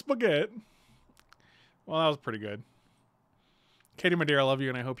mama spaghetti. Well, that was pretty good. Katie, my dear, I love you,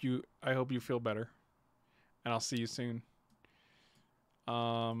 and I hope you feel better. And I'll see you soon.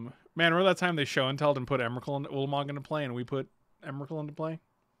 Man, remember that time they show and telled and put Emrakul and Ulamog into play, and we put Emrakul into play?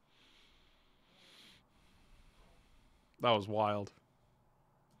 That was wild.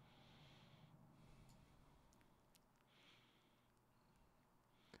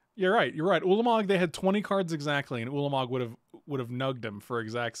 You're right. You're right. Ulamog, they had 20 cards exactly, and Ulamog would have nugged him for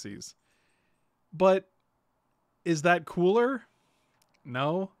Xaxes. But is that cooler?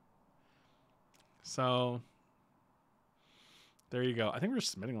 No. So there you go. I think we're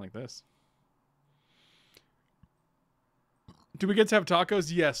just submitting like this. Do we get to have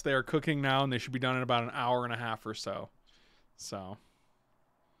tacos? Yes, they are cooking now, and they should be done in about an hour and a half or so. So.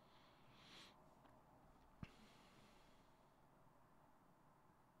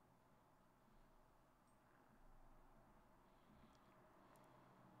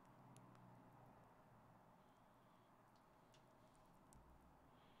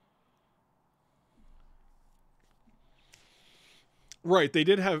 Right, they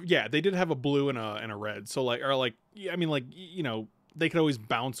did have a blue and a red. So like, or like, I mean, like, you know, they could always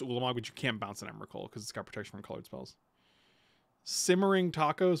bounce Ulamog, but you can't bounce an Emrakul because it's got protection from colored spells. Simmering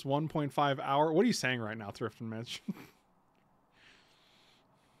tacos, 1.5 hour. What are you saying right now, Thrift and Mitch?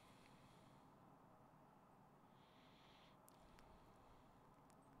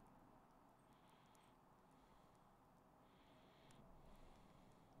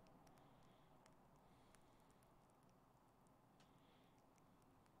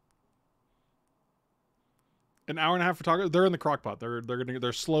 An hour and a half for tacos. They're in the crock pot.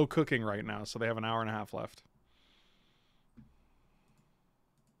 They're slow cooking right now, so they have an hour and a half left.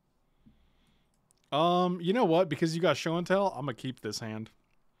 You know what? Because you got show and tell, I'm gonna keep this hand.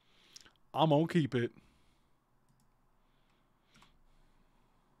 I'm gonna keep it.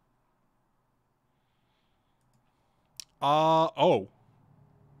 Oh.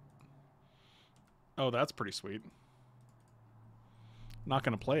 Oh, that's pretty sweet. Not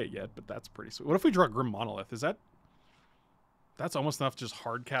gonna play it yet, but that's pretty sweet. What if we draw Grim Monolith? Is that... That's almost enough to just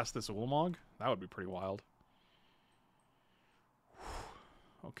hard cast this Ulamog? That would be pretty wild.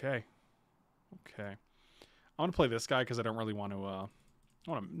 Okay. Okay. I want to play this guy because I don't really want to, I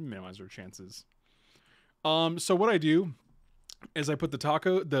want to minimize our chances. So what I do is I put the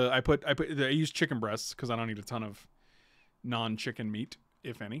taco, I use chicken breasts because I don't need a ton of non-chicken meat,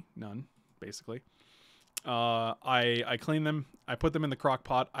 if any, none, basically. I clean them, I put them in the crock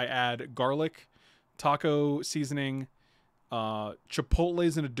pot, I add garlic, taco seasoning,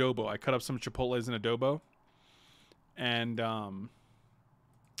 chipotles and adobo. I cut up some chipotles and adobo, and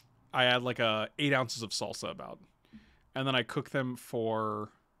I add like 8 ounces of salsa about, and then I cook them for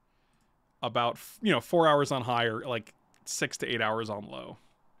about 4 hours on high, or like 6 to 8 hours on low.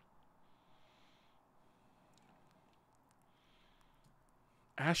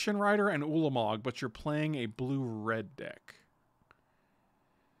 Ashen Rider and Ulamog, but you're playing a blue-red deck.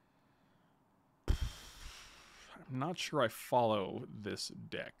 I'm not sure I follow this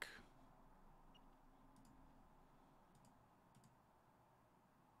deck.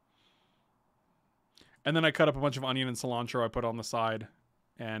 And then I cut up a bunch of onion and cilantro I put on the side.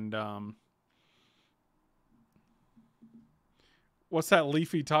 And, what's that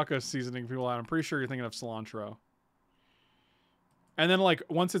leafy taco seasoning people add? I'm pretty sure you're thinking of cilantro. And then, like,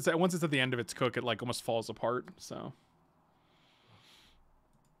 once it's at the end of its cook, it, like, almost falls apart, so.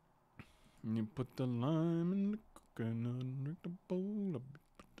 And you put the lime in the coconut and drink the bowl up.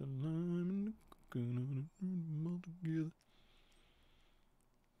 Put the lime in the coconut and drink them all together.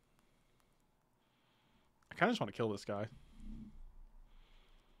 I kind of just want to kill this guy.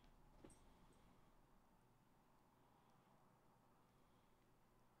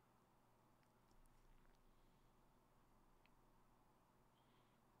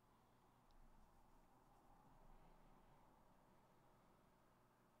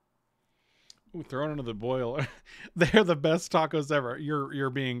 Ooh, throw it into the boil. They're the best tacos ever. You're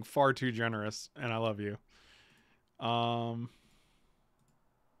being far too generous, and I love you. I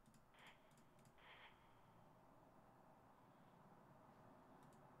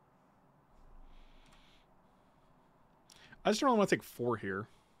just don't want to take 4 here.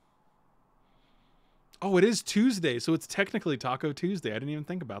 Oh, it is Tuesday, so it's technically Taco Tuesday. I didn't even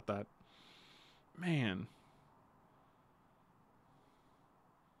think about that. Man.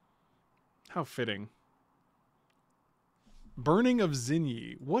 How fitting. Burning of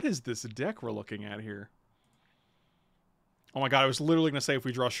Zinyi. What is this deck we're looking at here? Oh my god, I was literally going to say if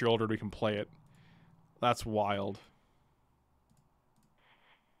we draw Sheoldred, we can play it. That's wild.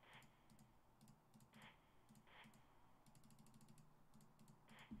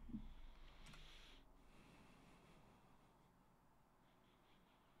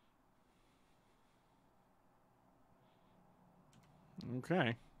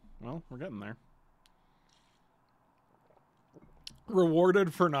 Okay. Well, we're getting there.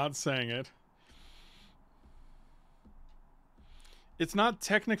 Rewarded for not saying it. It's not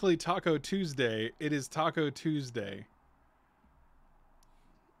technically Taco Tuesday. It is Taco Tuesday.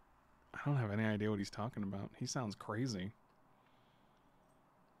 I don't have any idea what he's talking about. He sounds crazy.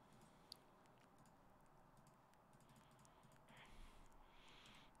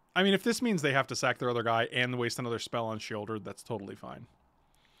 I mean, if this means they have to sack their other guy and waste another spell on Sheoldred, that's totally fine.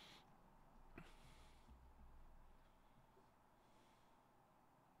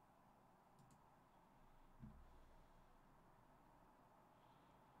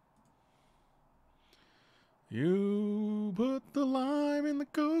 You put the lime in the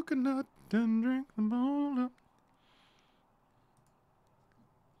coconut and drink the bowl up.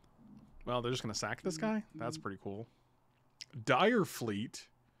 Well, they're just going to sack this guy? That's pretty cool. Dire Fleet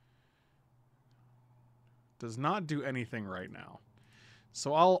does not do anything right now.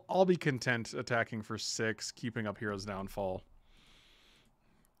 So I'll be content attacking for 6, keeping up Hero's Downfall,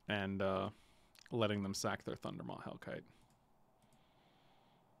 and letting them sack their Thundermaw Hellkite.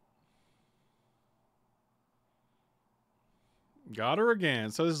 Got her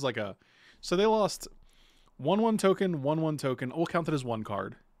again. So this is like a... So they lost 1/1 token, 1/1 token. All counted as one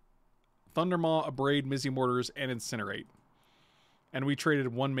card. Thundermaw, Abrade, Mizzy Mortars, and Incinerate. And we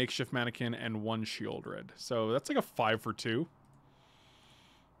traded 1 Makeshift Mannequin and 1 Shield Red. So that's like a 5 for 2.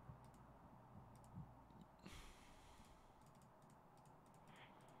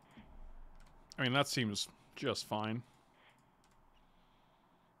 I mean, that seems just fine.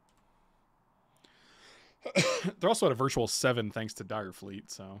 They're also at a virtual 7 thanks to Dire Fleet,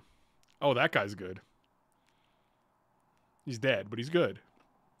 so... Oh, that guy's good. He's dead, but he's good.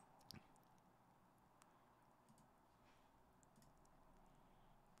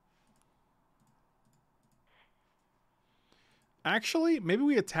 Actually, maybe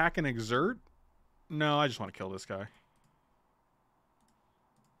we attack and exert? No, I just want to kill this guy.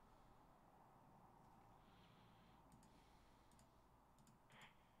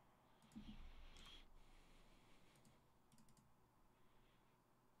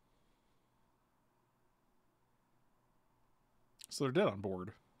 So they're dead on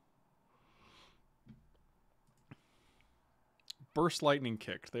board. Burst Lightning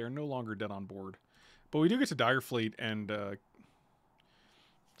kicked. They are no longer dead on board. But we do get to Dire Fleet and...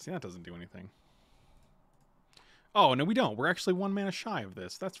 see, that doesn't do anything. Oh, no, we don't. We're actually 1 mana shy of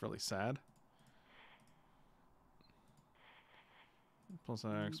this. That's really sad. Plus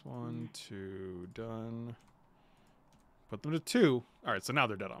X, 1, 2, done. Put them to 2. Alright, so now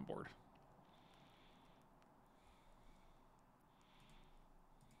they're dead on board.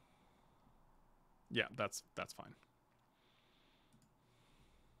 Yeah, that's fine.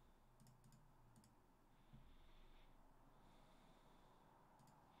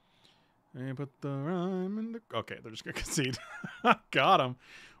 And put the rhyme in the... Okay, they're just going to concede. Got him.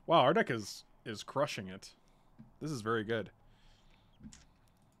 Wow, our deck is crushing it. This is very good.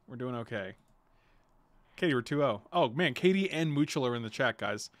 We're doing okay. Katie, we're 2-0. Oh, man, Katie and Muchel are in the chat,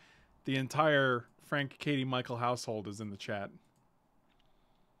 guys. The entire Frank, Katie, Michael household is in the chat.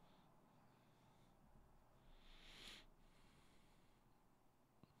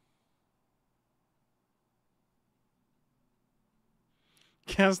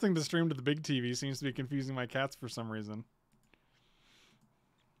 Casting the stream to the big TV seems to be confusing my cats for some reason.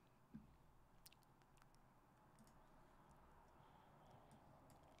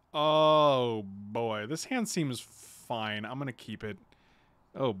 Oh, boy. This hand seems fine. I'm going to keep it.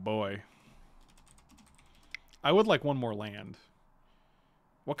 Oh, boy. I would like 1 more land.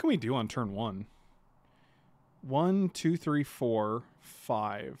 What can we do on turn 1? 1, 2, 3, 4,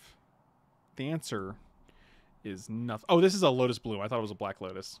 5. The answer is nothing. Oh, this is a Lotus Blue. I thought it was a Black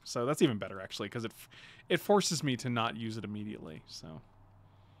Lotus. So that's even better, actually, because it forces me to not use it immediately. So...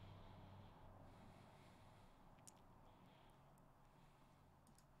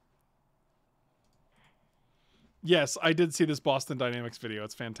 Yes, I did see this Boston Dynamics video.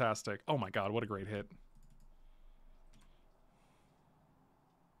 It's fantastic. Oh my god, what a great hit.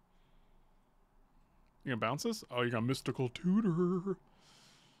 You gonna bounce this? Oh, you got Mystical Tutor.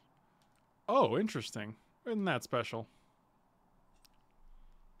 Oh, interesting. Isn't that special?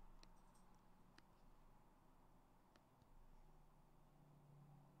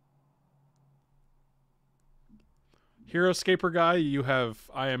 Hero Scaper guy, you have...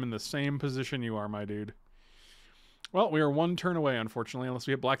 I am in the same position you are, my dude. Well, we are 1 turn away, unfortunately, unless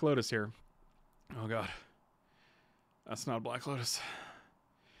we hit Black Lotus here. Oh, God. That's not Black Lotus.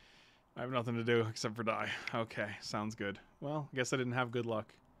 I have nothing to do except for die. Okay, sounds good. Well, I guess I didn't have good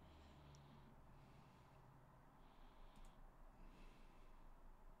luck.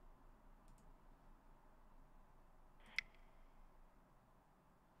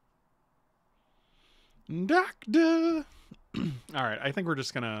 Doctor! Alright, I think we're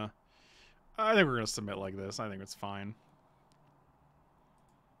just gonna... I think we're gonna submit like this. I think it's fine.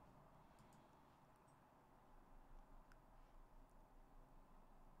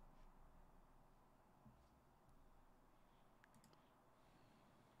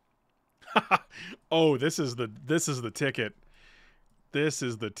 Oh, this is the ticket. This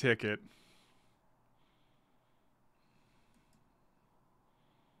is the ticket.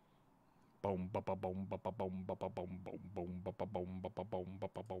 Boom, ba ba boom, ba ba boom, ba ba boom, boom, boom, ba ba boom, ba ba boom, ba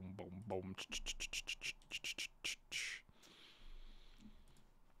ba boom, boom, boom.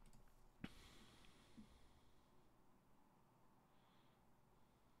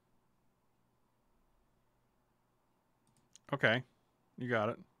 Okay, you got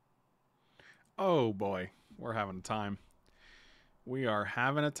it. Oh boy, we're having a time. We are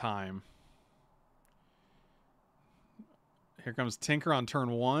having a time. Here comes Tinker on turn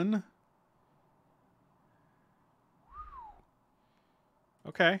 1.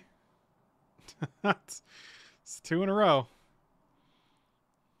 Okay. It's 2 in a row.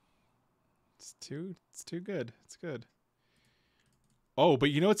 It's too good. It's good. Oh,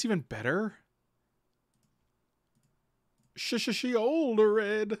 but you know what's even better? She older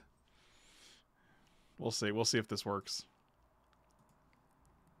red. We'll see. We'll see if this works.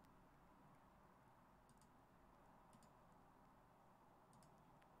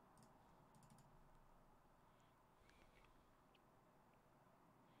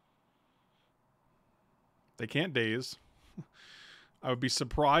 They can't daze. I would be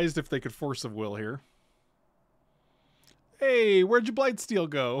surprised if they could force of will here. Hey, where'd your Blightsteel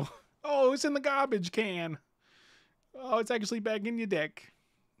go? Oh, it's in the garbage can. Oh, it's actually back in your deck.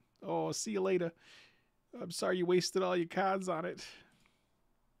 Oh, see you later. I'm sorry you wasted all your cards on it.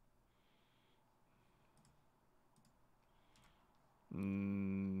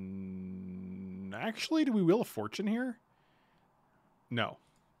 Actually, do we Wheel of Fortune here? No.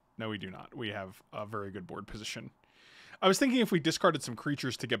 No, we do not. We have a very good board position. I was thinking if we discarded some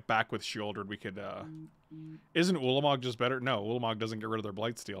creatures to get back with Shieldred, we could, Isn't Ulamog just better? No, Ulamog doesn't get rid of their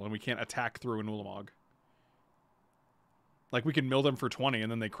Blightsteel, and we can't attack through an Ulamog. Like, we can mill them for 20,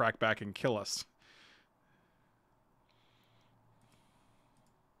 and then they crack back and kill us.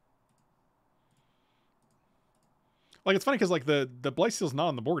 Like, it's funny because, like, the Blightsteel's not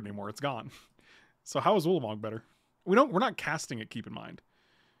on the board anymore. It's gone. So how is Ulamog better? We're not casting it, keep in mind.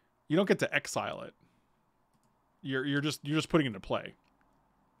 You don't get to exile it. You're just putting it into play.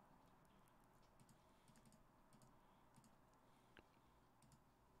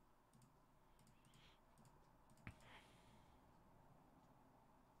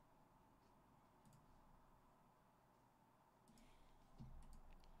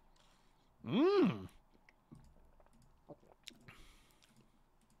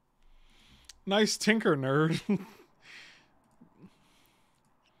 Nice tinker, nerd.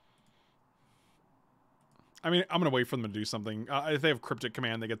 I mean, I'm going to wait for them to do something. If they have Cryptic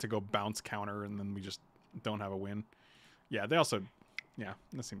Command, they get to go bounce counter, and then we just don't have a win. Yeah, they also... Yeah,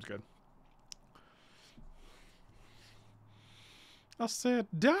 that seems good. I said,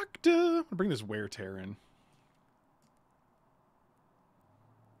 Doctor... I'll bring this Wear Tear in.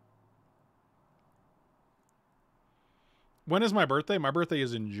 When is my birthday? My birthday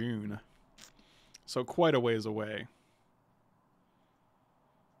is in June. So quite a ways away.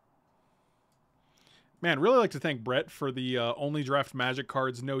 Man, really like to thank Brett for the only draft Magic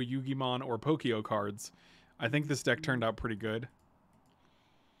cards, no Yugimon or Pokio cards. I think this deck turned out pretty good.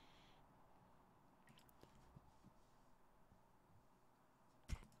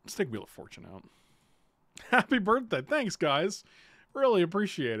 Let's take Wheel of Fortune out. Happy birthday. Thanks, guys. Really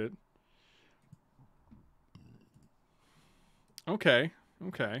appreciate it. Okay.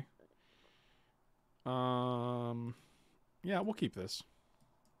 Okay. Yeah, we'll keep this.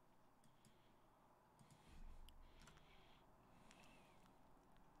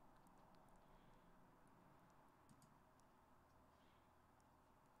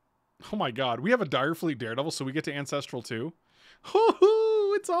 Oh my god, we have a Direfleet Daredevil, so we get to Ancestral too?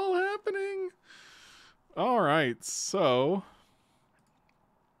 Hoo-hoo! It's all happening! Alright, so...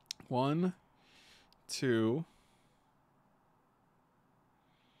 1, 2...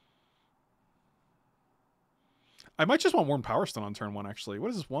 I might just want Worn Power Stone on turn 1, actually. What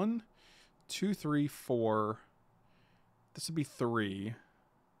is this? 1, 2, 3, 4... This would be 3.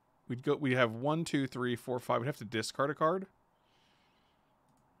 We'd have 1, 2, 3, 4, 5. We'd have to discard a card.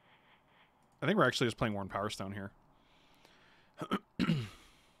 I think we're actually just playing Worn Power Stone here.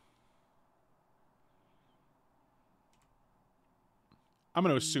 I'm going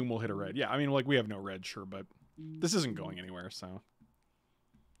to assume we'll hit a red. Yeah, I mean, like, we have no red, sure, but this isn't going anywhere, so.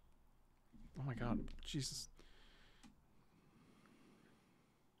 Oh my god, Jesus.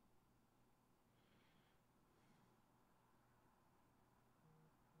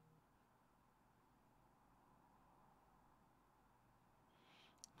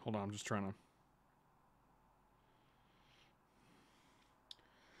 Hold on, I'm just trying to...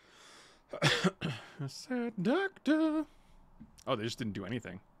 I said, Doctor. Oh, they just didn't do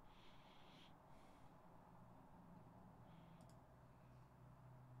anything.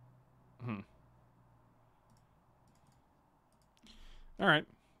 Alright,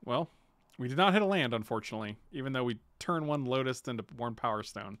 well, we did not hit a land, unfortunately, even though we turn 1 Lotus into Worn Power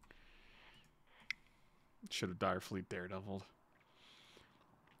Stone. Should have Direfleet Daredeviled.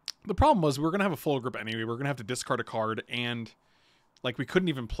 The problem was we were going to have a full grip anyway. We were going to have to discard a card, and like we couldn't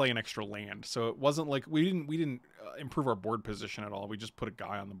even play an extra land. So it wasn't like we didn't improve our board position at all. We just put a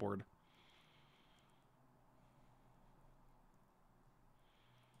guy on the board.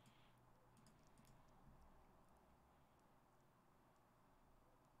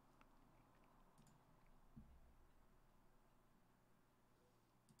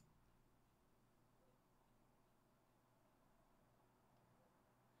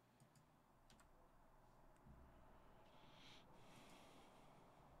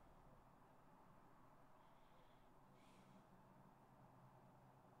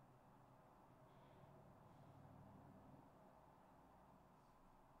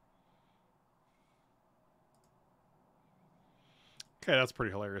 Okay, that's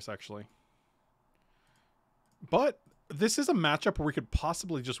pretty hilarious, actually. But this is a matchup where we could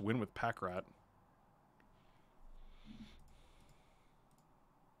possibly just win with Pack Rat.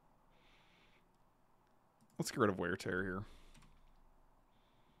 Let's get rid of Wear Tear here.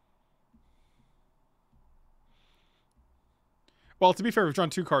 Well, to be fair, we've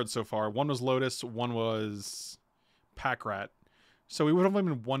drawn 2 cards so far. One was Lotus, one was Pack Rat. So we would have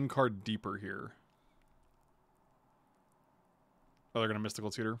only been 1 card deeper here. Oh, they're going to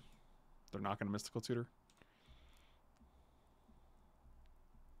Mystical Tutor? They're not going to Mystical Tutor?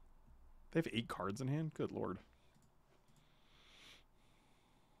 They have 8 cards in hand? Good lord.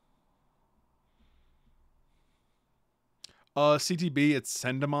 CTB, it's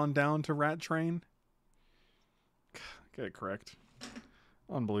send them on down to Rat Train. Get it correct.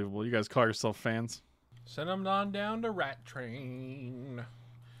 Unbelievable. You guys call yourself fans. Send them on down to Rat Train.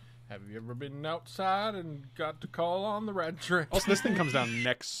 Have you ever been outside and got to call on the Rat Train? Also, this thing comes down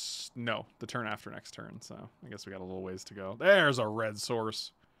next... No, the turn after next turn. So I guess we got a little ways to go. There's a red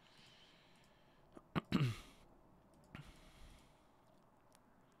source.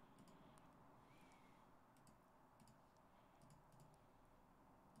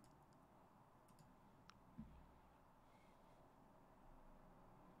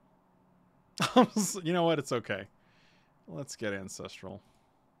 You know what? It's okay. Let's get Ancestral.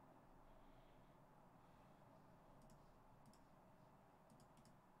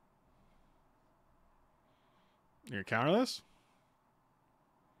 You gonna counter this?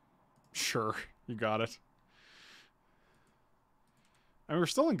 Sure, you got it. I mean, we're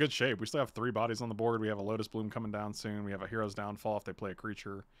still in good shape. We still have 3 bodies on the board. We have a Lotus Bloom coming down soon. We have a Hero's Downfall if they play a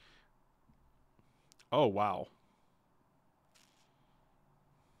creature. Oh, wow.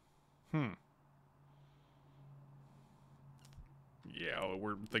 Yeah,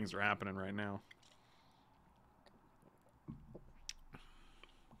 things are happening right now.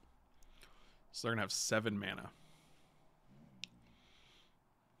 So they're going to have 7 mana.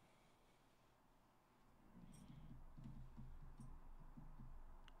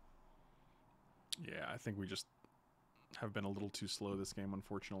 Yeah, I think we just have been a little too slow this game,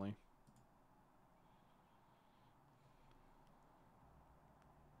 unfortunately.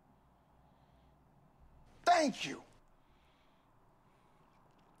 Thank you.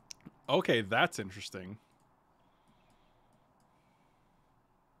 Okay, that's interesting.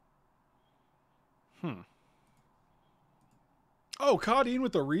 Oh, Claudine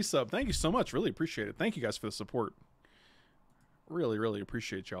with the resub. Thank you so much. Really appreciate it. Thank you guys for the support. Really, really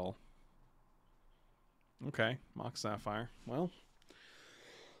appreciate y'all. Okay, Mock Sapphire. Well,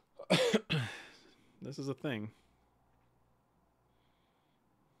 this is a thing.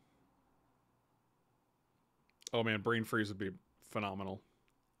 Oh man, Brain Freeze would be phenomenal.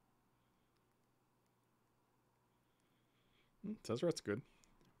 Tezzerot's good.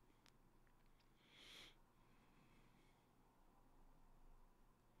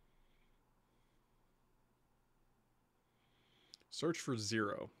 Search for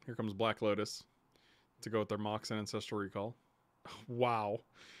 0. Here comes Black Lotus to go with their Mox and Ancestral Recall. Wow.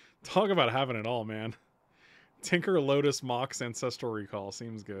 Talk about having it all, man. Tinker, Lotus, Mox, Ancestral Recall.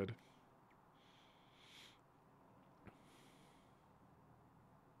 Seems good.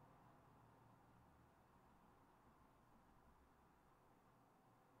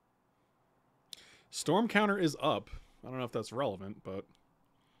 Storm counter is up. I don't know if that's relevant, but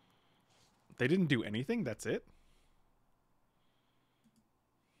they didn't do anything. That's it.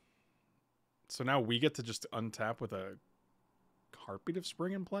 So now we get to just untap with a Heartbeat of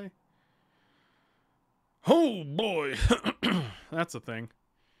Spring in play? Oh boy! That's a thing.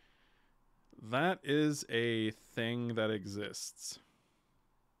 That is a thing that exists.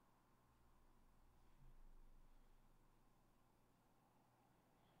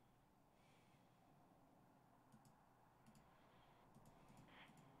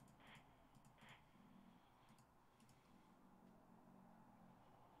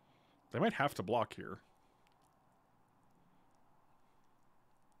 They might have to block here.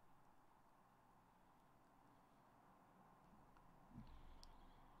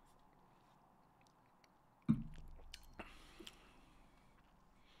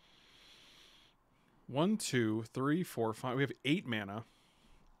 One, two, three, four, five. We have 8 mana.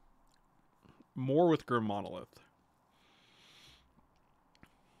 More with Grim Monolith.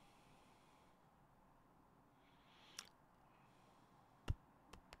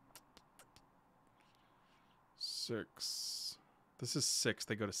 Six. This is 6.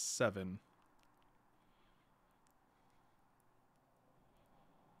 They go to 7.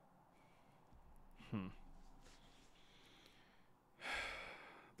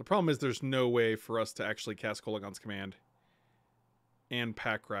 The problem is there's no way for us to actually cast Kolaghan's Command and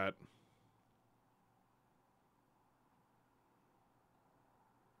Pack Rat.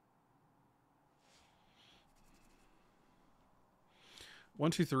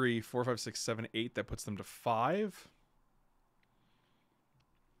 One, two, three, four, five, six, seven, eight. That puts them to 5.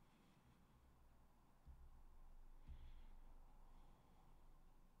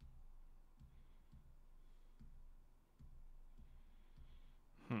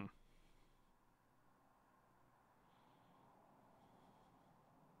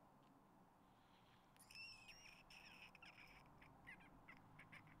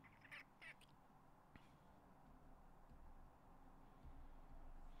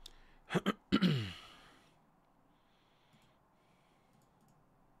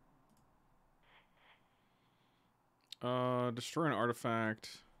 Destroy an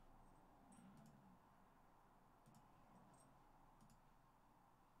artifact.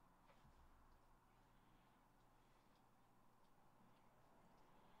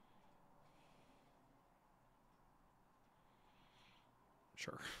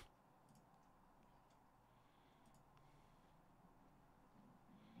 Sure.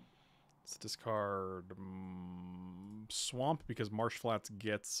 Let's discard Swamp because Marsh Flats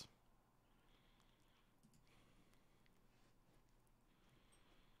gets.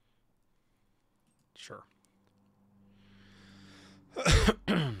 Sure.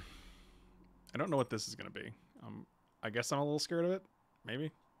 I don't know what this is going to be. I guess I'm a little scared of it.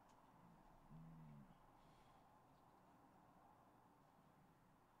 Maybe.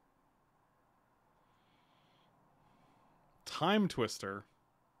 Time Twister.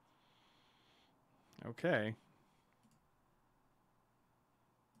 Okay.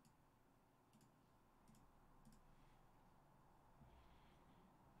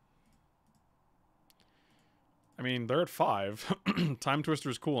 I mean, they're at 5. Time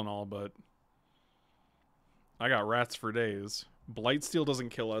Twister's cool and all, but I got rats for days. Blightsteel doesn't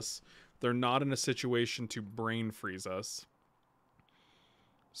kill us. They're not in a situation to brain freeze us.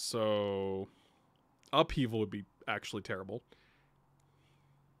 So Upheaval would be actually terrible.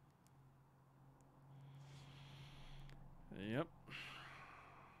 Yep.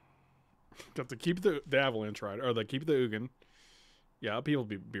 Have to keep the Avalanche Rider, or keep the Ugin. Yeah, Upheaval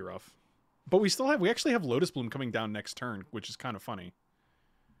would be rough. But we actually have Lotus Bloom coming down next turn, which is kind of funny.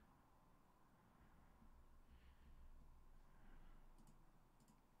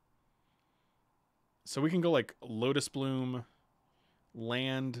 So we can go like Lotus Bloom,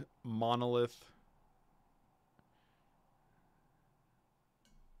 land, Monolith.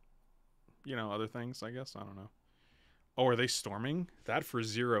 You know, other things, I guess. I don't know. Oh, are they storming? That for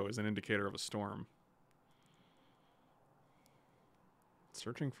 0 is an indicator of a storm.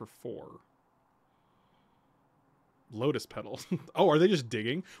 Searching for 4. Lotus Petal. Oh, are they just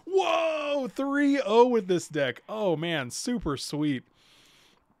digging? Whoa! 3-0 with this deck. Oh, man. Super sweet.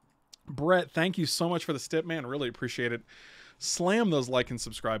 Brett, thank you so much for the stip, man. Really appreciate it. Slam those like and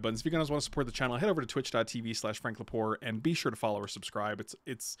subscribe buttons. If you guys want to support the channel, head over to twitch.tv/FrankLepore and be sure to follow or subscribe.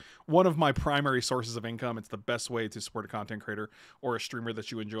 It's one of my primary sources of income. It's the best way to support a content creator or a streamer that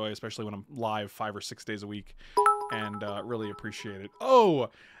you enjoy, especially when I'm live 5 or 6 days a week. And really appreciate it. Oh,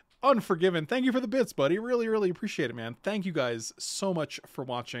 Unforgiven, thank you for the bits, buddy. Really, really appreciate it, man. Thank you guys so much for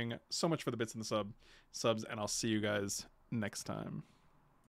watching. So much for the bits and the subs, and I'll see you guys next time.